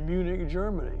in Munich,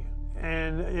 Germany,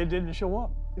 and it didn't show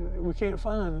up. We can't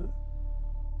find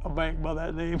a bank by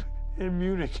that name in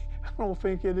Munich. I don't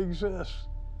think it exists.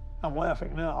 I'm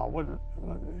laughing now.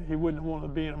 He wouldn't want to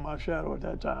be in my shadow at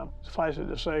that time. Suffice it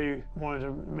to say, he wanted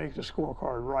to make the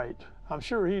scorecard right. I'm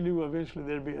sure he knew eventually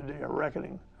there'd be a day of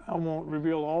reckoning. I won't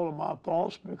reveal all of my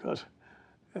thoughts because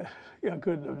I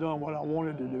couldn't have done what I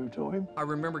wanted to do to him. I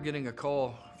remember getting a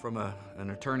call from an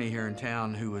attorney here in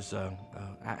town who was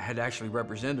had actually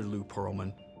represented Lou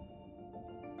Pearlman.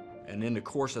 And in the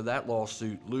course of that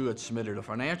lawsuit, Lou had submitted a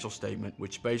financial statement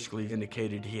which basically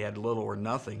indicated he had little or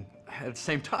nothing. At the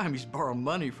same time, he's borrowing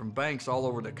money from banks all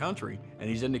over the country, and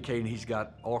he's indicating he's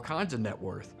got all kinds of net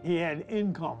worth. He had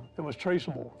income that was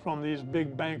traceable from these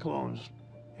big bank loans,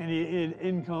 and he had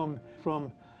income from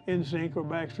NSync or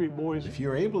Backstreet Boys. If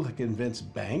you're able to convince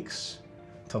banks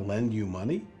to lend you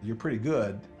money, you're pretty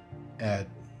good at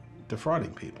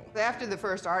defrauding people. After the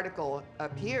first article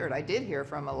appeared, I did hear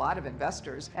from a lot of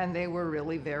investors, and they were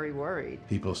really very worried.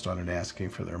 People started asking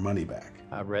for their money back.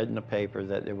 I read in the paper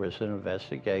that there was an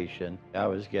investigation. I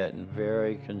was getting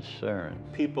very concerned.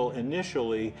 People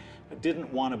initially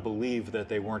didn't want to believe that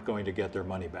they weren't going to get their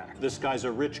money back. This guy's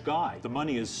a rich guy. The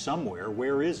money is somewhere.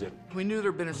 Where is it? We knew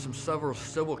there had been several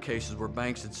civil cases where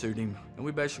banks had sued him, and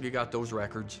we basically got those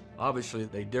records. Obviously,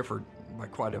 they differed by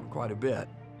quite a bit.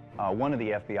 One of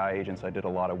the FBI agents I did a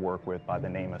lot of work with by the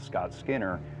name of Scott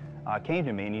Skinner came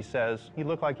to me and he says he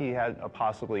looked like he had a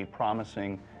possibly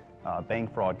promising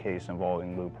bank fraud case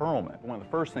involving Lou Pearlman. One of the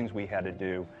first things we had to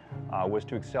do was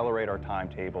to accelerate our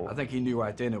timetable. I think he knew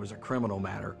right then it was a criminal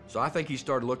matter, so I think he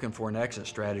started looking for an exit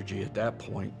strategy at that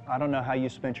point. I don't know how you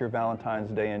spent your Valentine's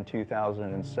Day in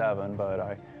 2007,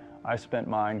 but I spent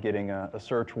mine getting a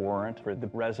search warrant for the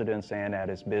residence and at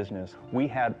his business. We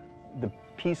had the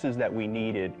pieces that we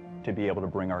needed to be able to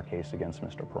bring our case against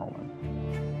Mr. Pearlman.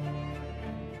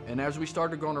 And as we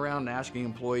started going around and asking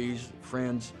employees,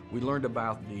 friends, we learned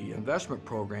about the investment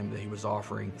program that he was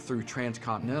offering through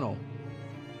Transcontinental.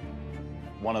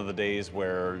 One of the days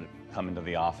where come into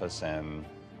the office and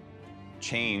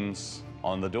chains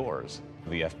on the doors.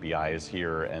 The FBI is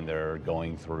here and they're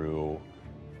going through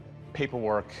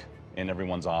paperwork in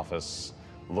everyone's office,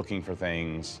 looking for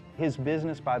things. His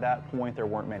business, by that point, there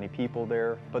weren't many people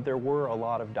there, but there were a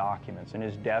lot of documents, and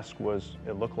his desk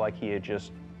it looked like he had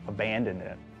just abandoned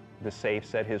it. The safe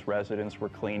said his residence were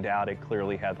cleaned out. It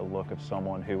clearly had the look of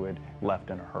someone who had left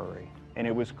in a hurry. And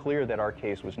it was clear that our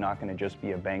case was not going to just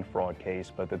be a bank fraud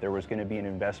case, but that there was going to be an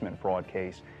investment fraud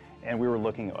case, and we were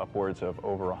looking upwards of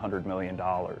over $100 million.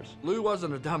 Lou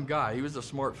wasn't a dumb guy. He was a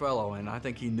smart fellow, and I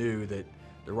think he knew that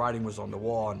the writing was on the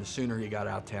wall, and the sooner he got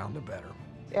out of town, the better.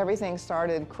 Everything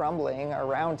started crumbling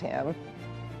around him.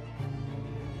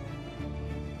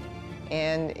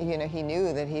 And, he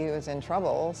knew that he was in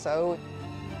trouble, so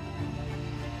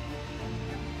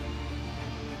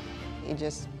he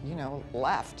just,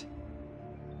 left.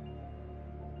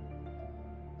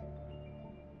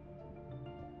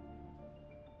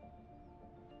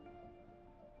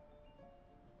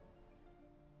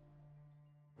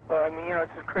 Well, I mean,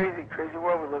 it's a crazy, crazy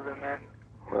world we live in, man.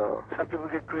 Well, some people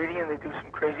get greedy and they do some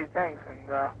crazy things, and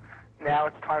now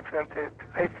it's time for them to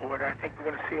pay for it. I think we're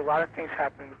going to see a lot of things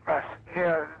happen in the press.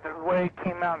 The way it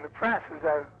came out in the press is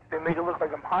that they make it look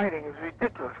like I'm hiding. It's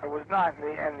ridiculous. I was not,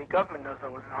 and the government knows I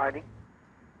wasn't hiding.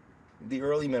 The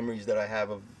early memories that I have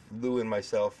of Lou and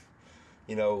myself,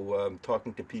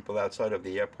 talking to people outside of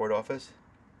the airport office,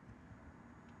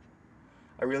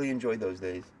 I really enjoyed those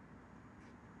days.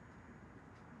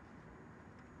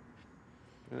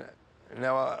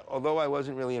 Now, although I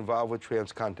wasn't really involved with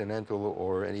Transcontinental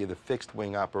or any of the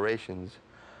fixed-wing operations,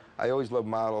 I always loved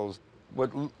models.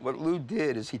 What Lou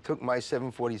did is he took my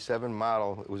 747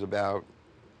 model. It was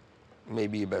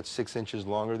maybe about 6 inches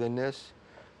longer than this.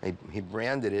 He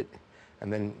branded it,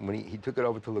 And then when he took it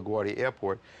over to LaGuardia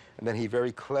Airport, and then he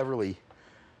very cleverly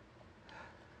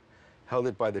held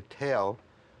it by the tail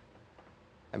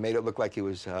and made it look like he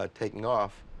was taking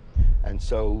off. And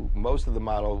so most of the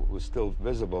model was still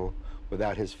visible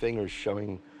without his fingers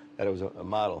showing that it was a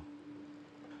model.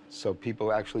 So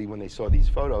people actually, when they saw these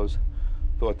photos,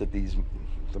 thought that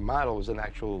the model was an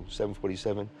actual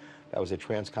 747 that was a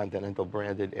transcontinental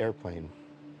branded airplane.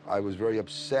 I was very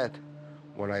upset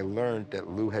when I learned that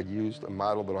Lou had used a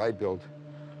model that I built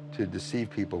to deceive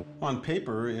people. On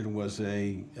paper, it was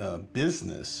a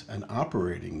business, an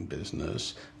operating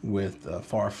business with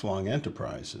far-flung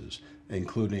enterprises,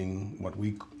 including what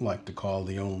we like to call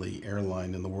the only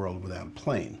airline in the world without a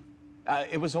plane.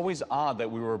 It was always odd that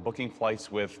we were booking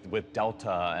flights with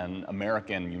Delta and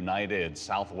American, United,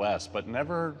 Southwest, but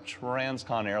never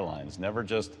Transcon Airlines, never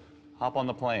just hop on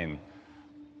the plane.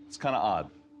 It's kind of odd.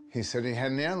 He said he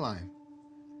had an airline.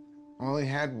 All he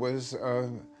had was,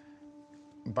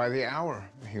 by the hour,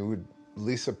 he would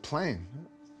lease a plane.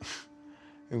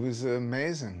 It was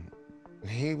amazing.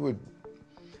 He would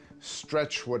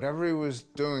stretch whatever he was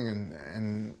doing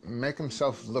and make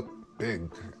himself look big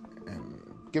and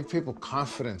give people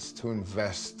confidence to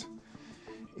invest,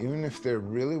 even if there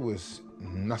really was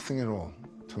nothing at all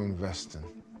to invest in.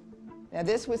 Now,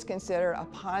 this was considered a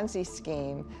Ponzi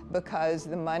scheme because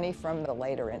the money from the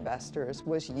later investors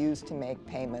was used to make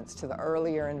payments to the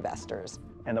earlier investors.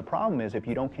 And the problem is if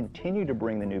you don't continue to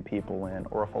bring the new people in,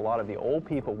 or if a lot of the old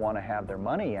people want to have their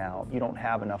money out, you don't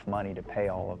have enough money to pay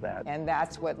all of that. And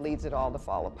that's what leads it all to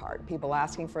fall apart. People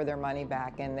asking for their money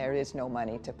back and there is no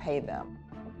money to pay them.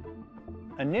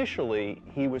 Initially,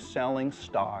 he was selling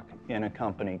stock in a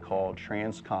company called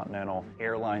Transcontinental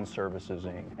Airline Services,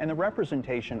 Inc. And the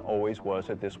representation always was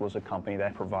that this was a company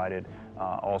that provided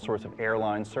all sorts of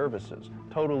airline services,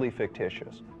 totally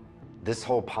fictitious. This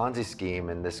whole Ponzi scheme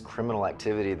and this criminal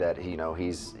activity that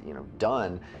he's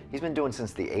done, he's been doing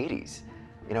since the 80s.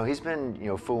 He's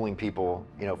been fooling people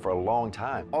for a long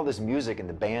time. All this music and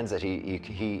the bands that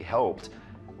he helped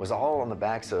was all on the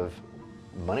backs of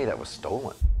money that was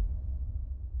stolen.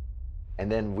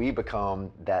 And then we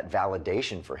become that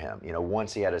validation for him.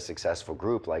 Once he had a successful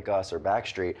group like us or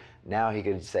Backstreet, now he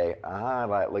could say,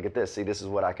 look at this, see, this is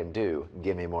what I can do,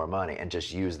 give me more money, and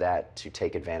just use that to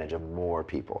take advantage of more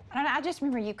people. And I just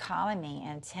remember you calling me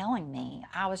and telling me.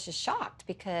 I was just shocked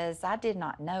because I did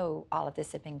not know all of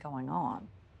this had been going on.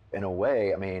 In a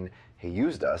way, he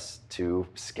used us to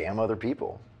scam other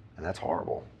people, and that's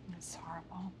horrible. It's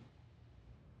horrible.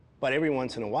 But every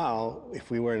once in a while,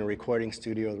 if we were in a recording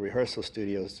studio, the rehearsal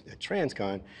studios at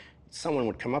Transcon, someone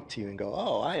would come up to you and go,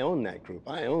 oh, I own that group.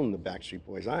 I own the Backstreet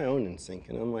Boys. I own NSync.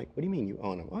 And I'm like, what do you mean you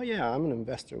own them? Oh, yeah, I'm an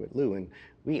investor with Lou, and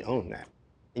we own that.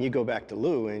 And you go back to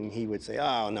Lou, and he would say,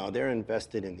 oh, no, they're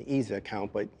invested in the EASA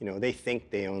account, but they think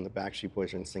they own the Backstreet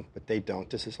Boys or NSync, but they don't.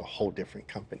 This is a whole different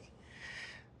company.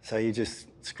 So you just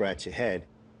scratch your head.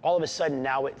 All of a sudden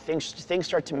now, things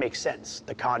start to make sense.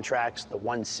 The contracts, the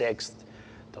 1/6,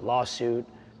 the lawsuit,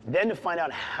 then to find out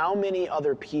how many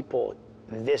other people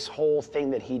this whole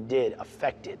thing that he did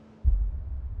affected.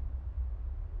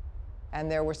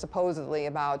 And there were supposedly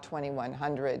about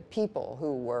 2,100 people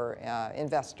who were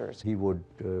investors. He would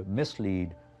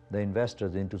mislead the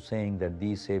investors into saying that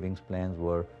these savings plans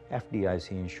were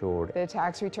FDIC insured. The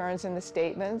tax returns and the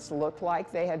statements looked like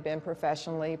they had been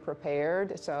professionally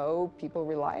prepared, so people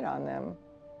relied on them.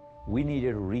 We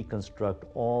needed to reconstruct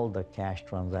all the cash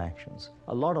transactions.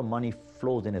 A lot of money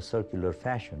flows in a circular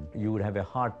fashion. You would have a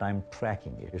hard time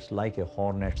tracking it. It's like a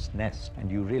hornet's nest,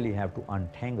 and you really have to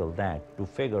untangle that to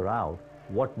figure out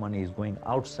what money is going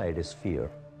outside a sphere.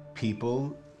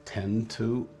 People tend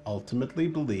to ultimately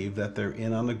believe that they're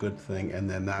in on a good thing and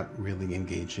they're not really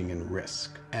engaging in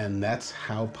risk. And that's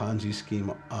how Ponzi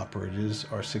scheme operators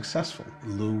are successful.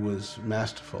 Lou was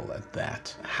masterful at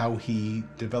that. How he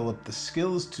developed the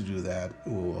skills to do that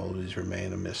will always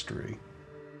remain a mystery.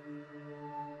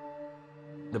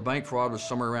 The bank fraud was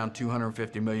somewhere around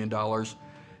 $250 million,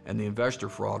 and the investor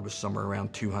fraud was somewhere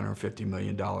around $250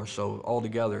 million. So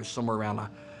altogether, it's somewhere around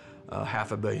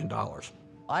 $500 million.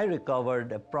 I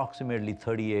recovered approximately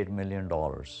 $38 million.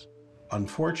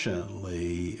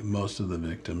 Unfortunately, most of the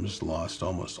victims lost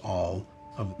almost all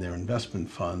of their investment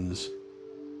funds.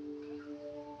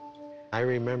 I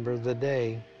remember the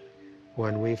day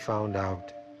when we found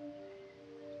out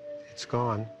it's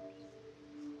gone.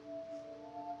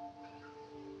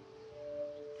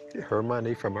 Her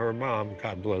money from her mom,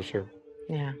 God bless her.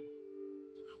 Yeah.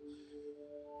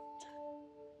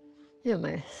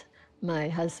 My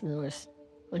husband was,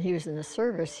 when he was in the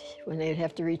service, when they'd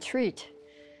have to retreat,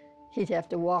 he'd have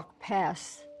to walk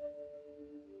past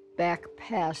back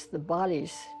past the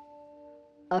bodies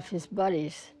of his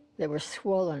buddies that were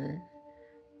swollen,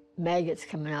 maggots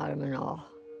coming out of them and all.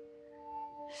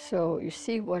 So you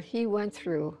see what he went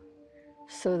through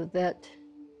so that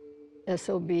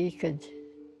SOB could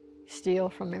steal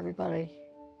from everybody.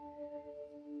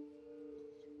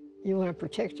 You want to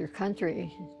protect your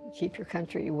country, keep your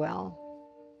country well.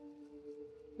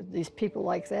 But these people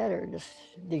like that are just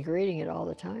degrading it all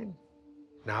the time.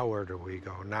 Now where do we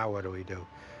go? Now what do we do?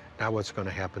 Now what's going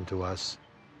to happen to us?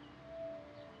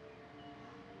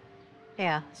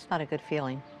 Yeah, it's not a good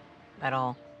feeling at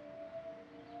all.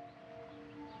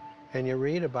 And you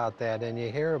read about that and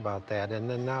you hear about that, and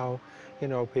then now, you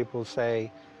know, people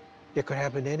say, it could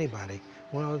happen to anybody.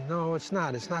 Well, no, it's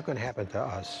not. It's not going to happen to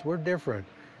us. We're different.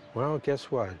 Well,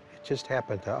 guess what? It just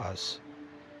happened to us.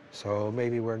 So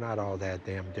maybe we're not all that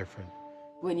damn different.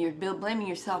 When you're blaming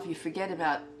yourself, you forget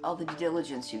about all the due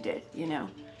diligence you did, you know?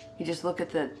 You just look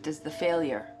at the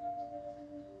failure.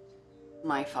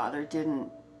 My father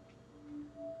didn't,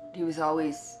 he was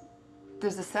always,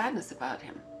 there's a sadness about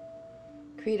him.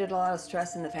 Created a lot of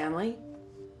stress in the family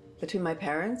between my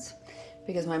parents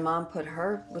because my mom put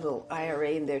her little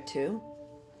IRA in there too.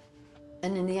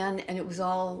 And in the end, and it was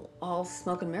all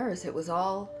smoke and mirrors. It was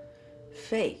all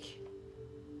fake.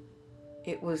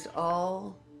 It was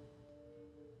all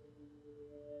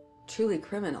truly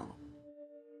criminal.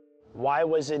 Why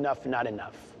was enough not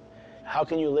enough? How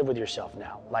can you live with yourself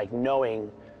now, like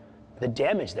knowing the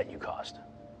damage that you caused?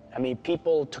 I mean,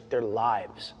 people took their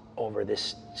lives over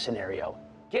this scenario.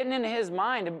 Getting into his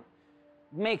mind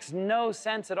makes no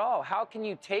sense at all. How can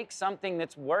you take something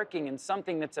that's working and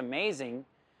something that's amazing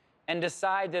and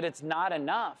decide that it's not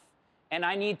enough and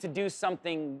I need to do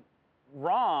something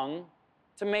wrong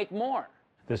to make more?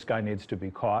 This guy needs to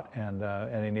be caught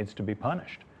and he needs to be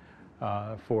punished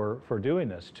for doing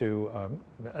this to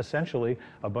essentially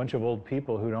a bunch of old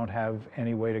people who don't have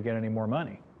any way to get any more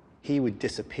money. He would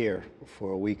disappear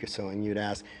for a week or so, and you'd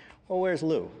ask, well, where's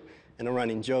Lou? And a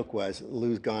running joke was,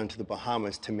 Lou's gone to the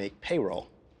Bahamas to make payroll.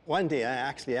 One day, I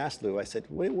actually asked Lou, I said,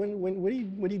 what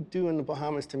do you do in the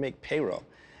Bahamas to make payroll?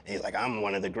 And he's like, I'm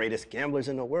one of the greatest gamblers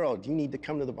in the world. You need to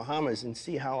come to the Bahamas and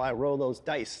see how I roll those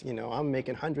dice. You know, I'm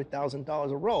making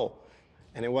 $100,000 a roll.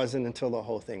 And it wasn't until the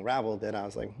whole thing raveled that I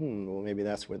was like, well, maybe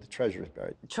that's where the treasure is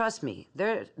buried. Trust me,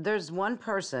 there's one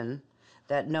person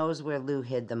that knows where Lou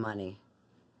hid the money.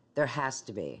 There has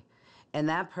to be. And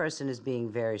that person is being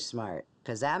very smart,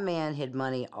 because that man hid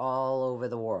money all over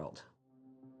the world.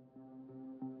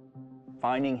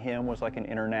 Finding him was like an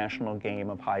international game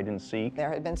of hide and seek.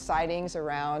 There had been sightings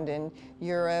around in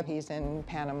Europe. He's in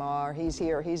Panama, or he's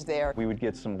here, he's there. We would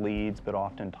get some leads, but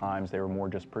oftentimes they were more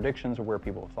just predictions of where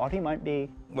people thought he might be.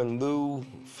 When Lou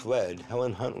fled,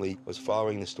 Helen Huntley was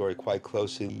following the story quite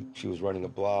closely. She was running a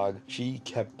blog. She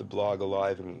kept the blog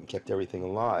alive and kept everything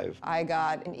alive. I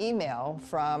got an email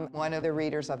from one of the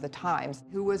readers of the Times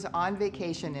who was on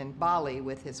vacation in Bali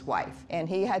with his wife, and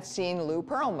he had seen Lou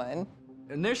Pearlman.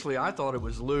 Initially, I thought it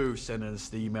was Lou sending us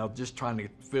the email, just trying to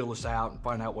fill us out and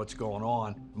find out what's going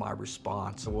on. My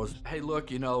response was, hey, look,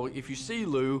 you know, if you see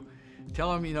Lou,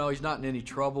 tell him, you know, he's not in any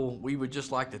trouble. We would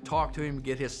just like to talk to him,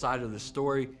 get his side of the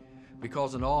story,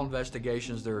 because in all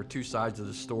investigations, there are two sides of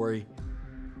the story.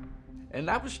 And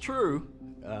that was true,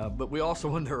 but we also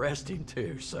wanted to arrest him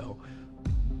too, so.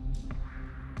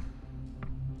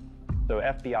 So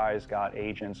FBI's got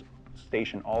agents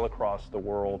stationed all across the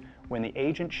world. When the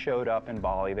agent showed up in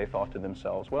Bali, they thought to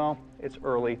themselves, well, it's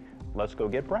early, let's go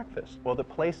get breakfast. Well, the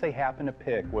place they happened to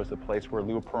pick was the place where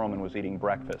Lou Pearlman was eating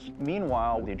breakfast.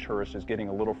 Meanwhile, the tourist is getting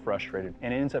a little frustrated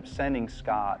and ends up sending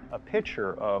Scott a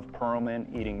picture of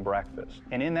Pearlman eating breakfast.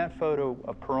 And in that photo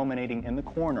of Pearlman eating in the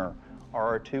corner are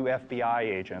our two FBI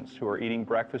agents who are eating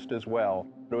breakfast as well.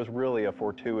 It was really a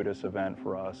fortuitous event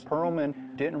for us.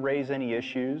 Pearlman didn't raise any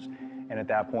issues, and at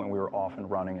that point, we were off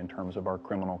and running in terms of our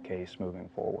criminal case moving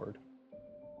forward.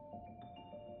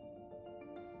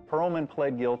 Pearlman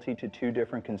pled guilty to two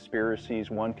different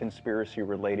conspiracies. One conspiracy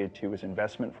related to his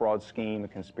investment fraud scheme, a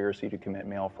conspiracy to commit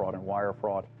mail fraud and wire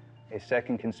fraud. A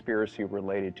second conspiracy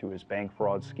related to his bank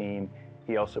fraud scheme.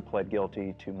 He also pled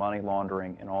guilty to money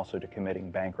laundering and also to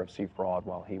committing bankruptcy fraud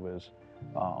while he was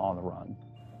on the run.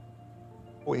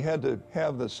 We had to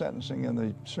have the sentencing in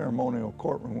the ceremonial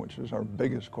courtroom, which is our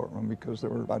biggest courtroom, because there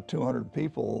were about 200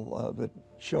 people that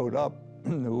showed up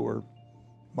who were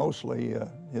mostly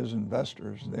his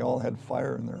investors. They all had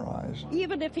fire in their eyes.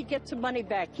 Even if he gets the money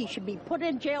back, he should be put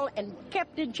in jail and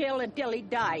kept in jail until he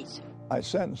dies. I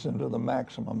sentenced him to the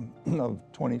maximum of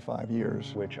 25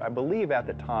 years. Which I believe at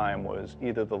the time was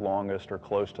either the longest or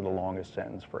close to the longest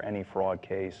sentence for any fraud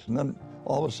case. And then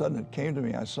all of a sudden it came to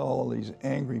me, I saw all these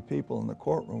angry people in the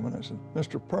courtroom, and I said,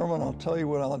 Mr. Pearlman, I'll tell you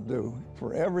what I'll do.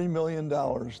 For every $1 million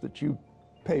that you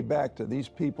pay back to these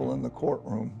people in the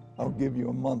courtroom, I'll give you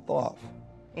a month off.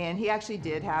 And he actually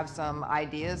did have some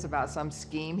ideas about some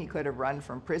scheme he could have run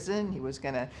from prison. He was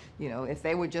gonna, if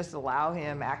they would just allow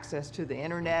him access to the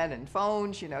internet and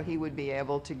phones, he would be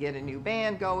able to get a new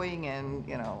band going and,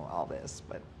 all this,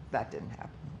 but that didn't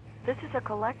happen. This is a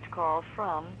collect call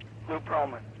from Lou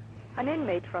Pearlman, an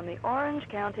inmate from the Orange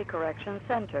County Correction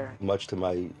Center. Much to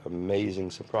my amazing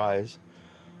surprise,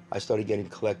 I started getting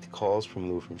collect calls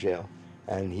from Lou from jail.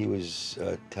 And he was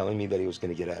telling me that he was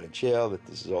going to get out of jail, that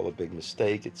this is all a big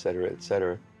mistake, et cetera, et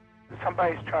cetera.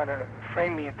 Somebody's trying to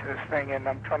frame me into this thing, and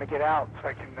I'm trying to get out so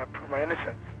I can prove my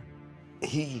innocence.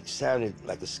 He sounded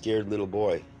like a scared little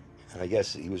boy. And I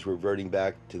guess he was reverting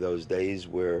back to those days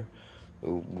where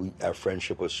our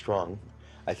friendship was strong.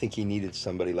 I think he needed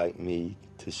somebody like me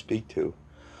to speak to.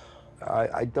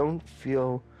 I don't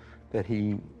feel that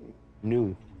he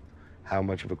knew how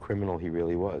much of a criminal he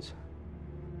really was.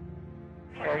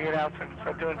 Yeah, get out and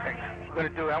start doing things. We're going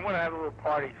to do it. I'm going to have a little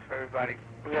party for everybody.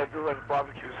 We're going to do like a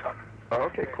barbecue or something. Oh,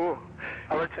 okay, cool.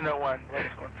 I'll let you know once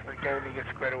everything gets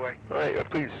squared away. All right,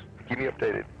 please, keep me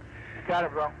updated. You got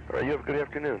it, bro. All right, you have a good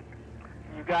afternoon.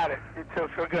 You got it. You too.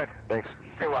 Feel good. Thanks.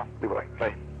 Stay well.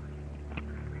 Bye.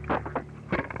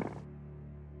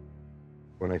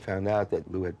 When I found out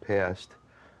that Lou had passed,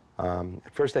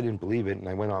 at first I didn't believe it, and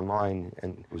I went online,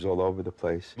 and it was all over the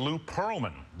place. Lou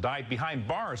Pearlman died behind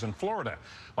bars in Florida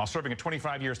while serving a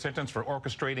 25-year sentence for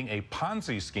orchestrating a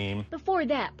Ponzi scheme. Before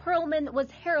that, Pearlman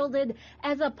was heralded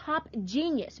as a pop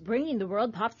genius, bringing the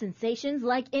world pop sensations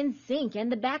like NSync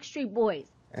and the Backstreet Boys.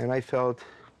 And I felt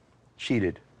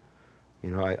cheated.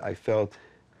 I felt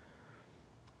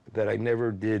that I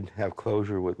never did have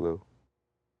closure with Lou.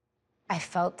 I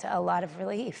felt a lot of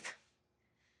relief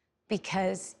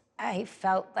because I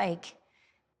felt like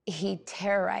he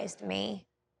terrorized me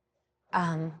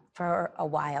for a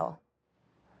while.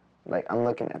 Like, I'm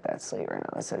looking at that slate right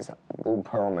now. It says Lou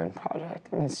Pearlman Project,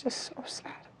 and it's just so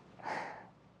sad.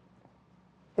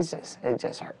 It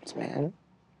just hurts, man.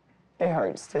 It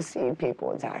hurts to see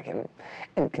people attack him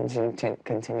and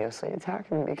continuously attack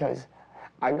him because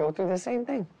I go through the same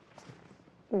thing.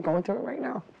 I'm going through it right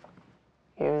now.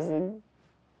 He was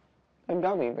a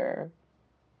gummy bear.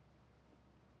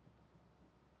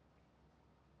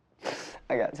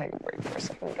 I gotta take a break for a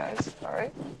second, guys. All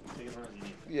right?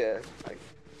 Yeah,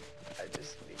 I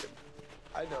just need to.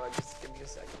 I know. Just give me a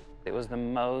second. It was the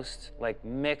most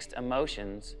mixed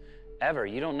emotions ever.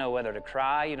 You don't know whether to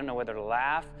cry. You don't know whether to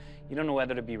laugh. You don't know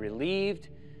whether to be relieved.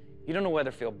 You don't know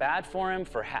whether to feel bad for him,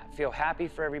 feel happy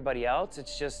for everybody else.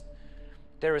 It's just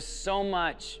there was so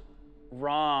much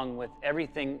wrong with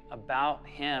everything about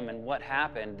him and what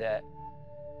happened that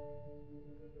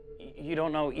you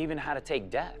don't know even how to take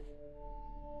death.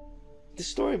 The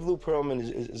story of Lou Pearlman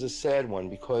is a sad one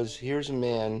because here's a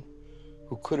man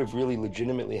who could have really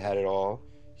legitimately had it all.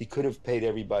 He could have paid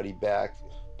everybody back,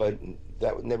 but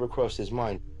that never crossed his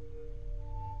mind.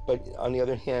 But on the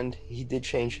other hand, he did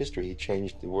change history. He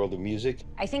changed the world of music.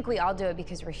 I think we all do it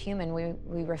because we're human.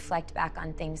 We reflect back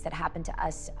on things that happened to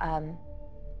us,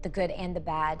 the good and the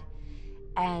bad,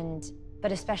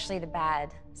 but especially the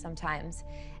bad sometimes.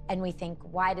 And we think,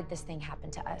 why did this thing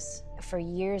happen to us? For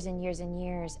years and years and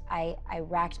years, I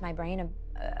racked my brain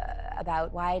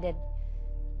about why did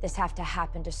this have to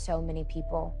happen to so many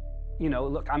people?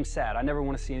 Look, I'm sad. I never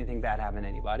want to see anything bad happen to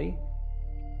anybody.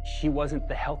 He wasn't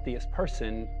the healthiest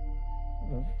person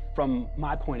from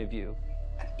my point of view.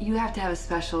 You have to have a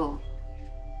special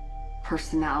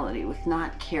personality with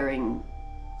not carrying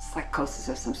psychosis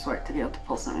of some sort to be able to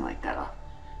pull something like that off,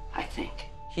 I think.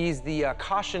 He's the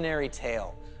cautionary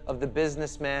tale of the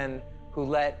businessman who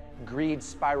let greed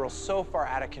spiral so far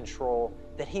out of control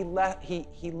that he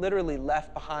literally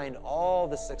left behind all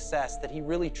the success that he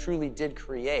really truly did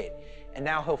create. And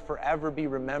now he'll forever be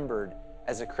remembered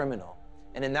as a criminal.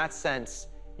 And in that sense,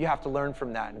 you have to learn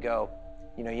from that and go,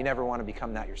 you never want to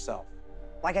become that yourself.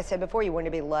 Like I said before, you want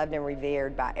to be loved and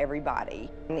revered by everybody.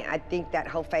 And I think that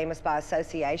whole famous by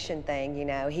association thing,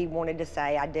 he wanted to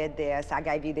say, I did this, I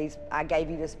gave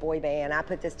you this boy band, I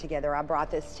put this together, I brought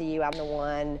this to you, I'm the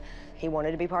one. He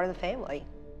wanted to be part of the family.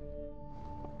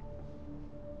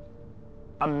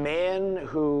 A man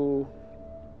who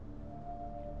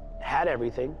had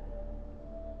everything,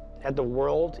 had the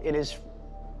world in his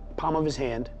palm of his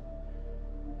hand,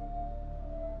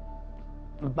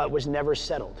 but was never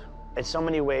settled. In so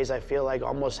many ways, I feel like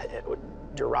almost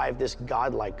derive this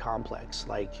godlike complex.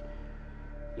 Like,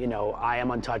 you know, I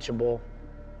am untouchable.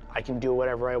 I can do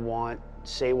whatever I want,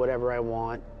 say whatever I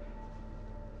want.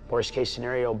 Worst case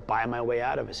scenario, buy my way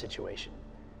out of a situation.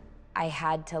 I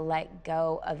had to let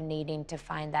go of needing to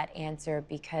find that answer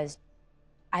because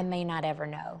I may not ever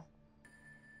know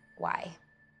why.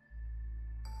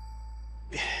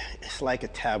 It's like a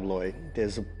tabloid.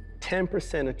 There's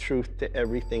 10% of truth to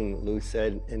everything Lou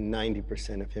said and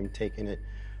 90% of him taking it,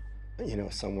 you know,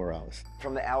 somewhere else.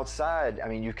 From the outside, I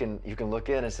mean, you can look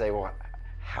in and say, well,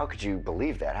 how could you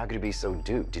believe that? How could you be so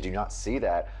duped? Did you not see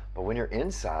that? But when you're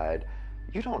inside,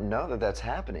 you don't know that that's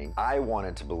happening. I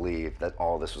wanted to believe that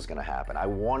all this was gonna happen. I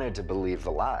wanted to believe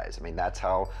the lies. I mean, that's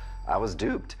how I was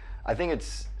duped. I think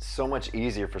it's so much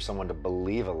easier for someone to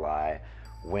believe a lie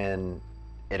when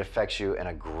it affects you in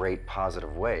a great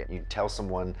positive way. You tell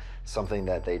someone something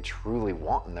that they truly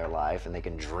want in their life and they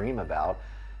can dream about,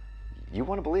 you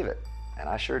want to believe it, and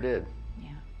I sure did. Yeah,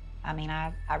 I mean,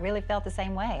 I really felt the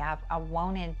same way. I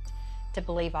wanted to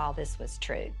believe all this was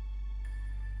true.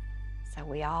 So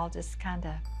we all just kind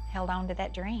of held on to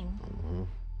that dream. Mm-hmm.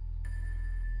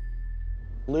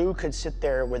 Lou could sit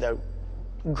there with a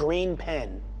green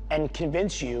pen and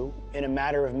convince you in a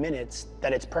matter of minutes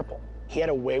that it's purple. He had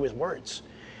a way with words.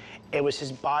 It was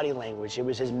his body language, it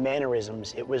was his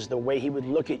mannerisms, it was the way he would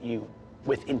look at you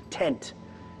with intent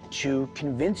to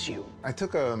convince you. I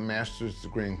took a master's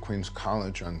degree in Queens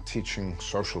College on teaching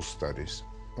social studies.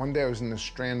 One day I was in the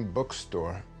Strand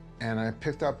bookstore and I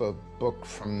picked up a book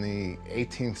from the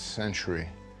 18th century,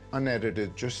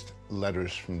 unedited, just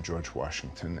letters from George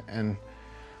Washington. And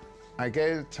I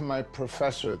gave it to my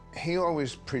professor. He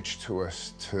always preached to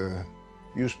us to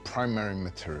use primary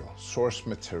material, source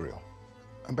material.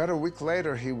 About a week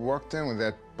later, he walked in with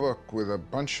that book with a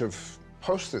bunch of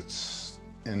Post-its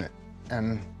in it.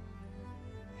 And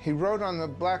he wrote on the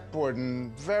blackboard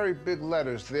in very big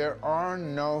letters, "There are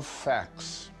no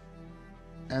facts."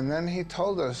 And then he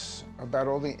told us about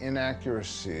all the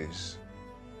inaccuracies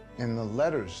in the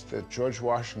letters that George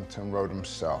Washington wrote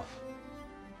himself.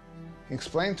 He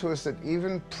explained to us that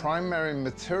even primary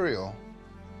material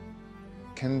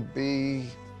can be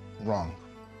wrong.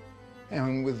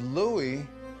 And with Louis,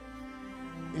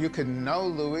 you could know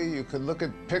Louis, you could look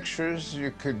at pictures,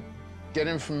 you could get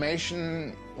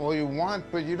information all you want,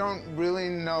 but you don't really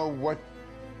know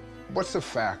what's the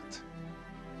fact.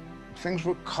 Things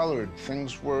were colored,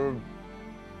 things were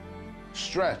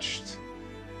stretched,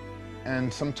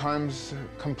 and sometimes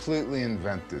completely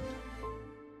invented.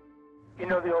 You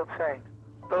know the old saying,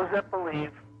 those that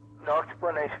believe, no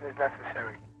explanation is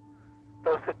necessary.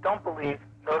 Those that don't believe,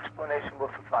 no explanation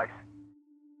will suffice.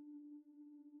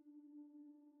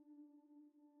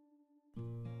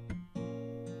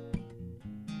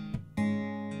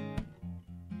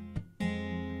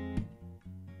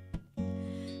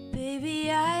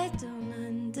 Baby, I don't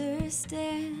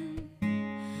understand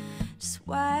just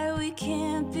why we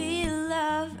can't be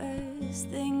lovers.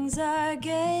 Things are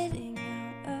getting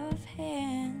out of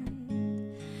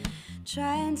hand.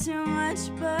 Trying too much,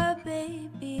 but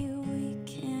baby, we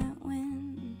can't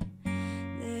win.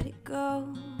 Let it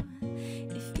go.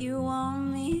 If you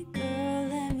want me, girl,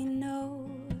 let me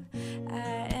know.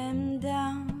 I am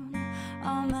down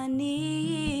on my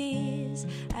knees.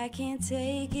 I can't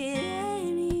take it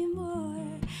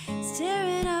anymore. It's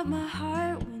tearing up my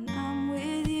heart when I'm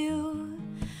with you.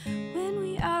 When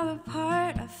we are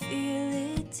apart, I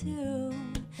feel it too.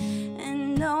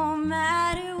 And no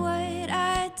matter what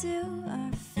I do,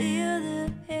 I feel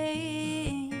the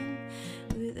pain,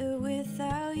 with or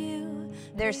without you.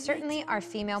 There certainly are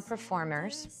female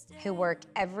performers who work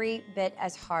every bit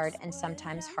as hard and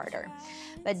sometimes harder.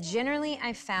 But generally,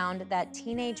 I found that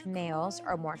teenage males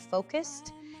are more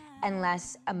focused and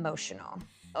less emotional.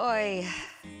 Oy.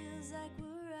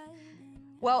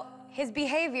 Well, his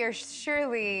behavior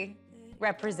surely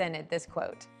represented this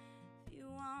quote.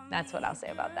 That's what I'll say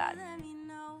about that.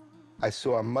 I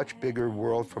saw a much bigger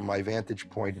world from my vantage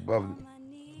point above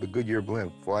the Goodyear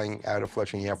blimp flying out of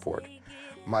Flushing Airport.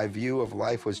 My view of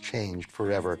life was changed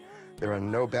forever. There are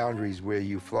no boundaries where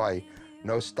you fly,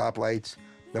 no stoplights,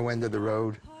 no end of the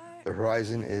road. The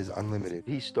horizon is unlimited.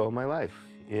 He stole my life.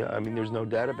 Yeah, I mean, there's no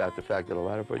doubt about the fact that a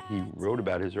lot of what he wrote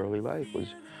about his early life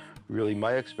was really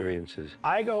my experiences.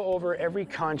 I go over every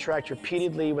contract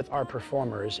repeatedly with our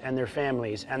performers and their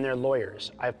families and their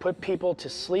lawyers. I've put people to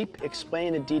sleep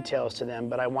explaining the details to them,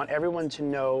 but I want everyone to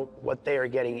know what they are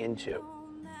getting into.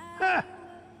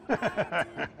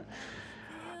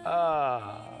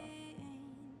 Well,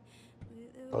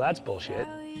 that's bullshit.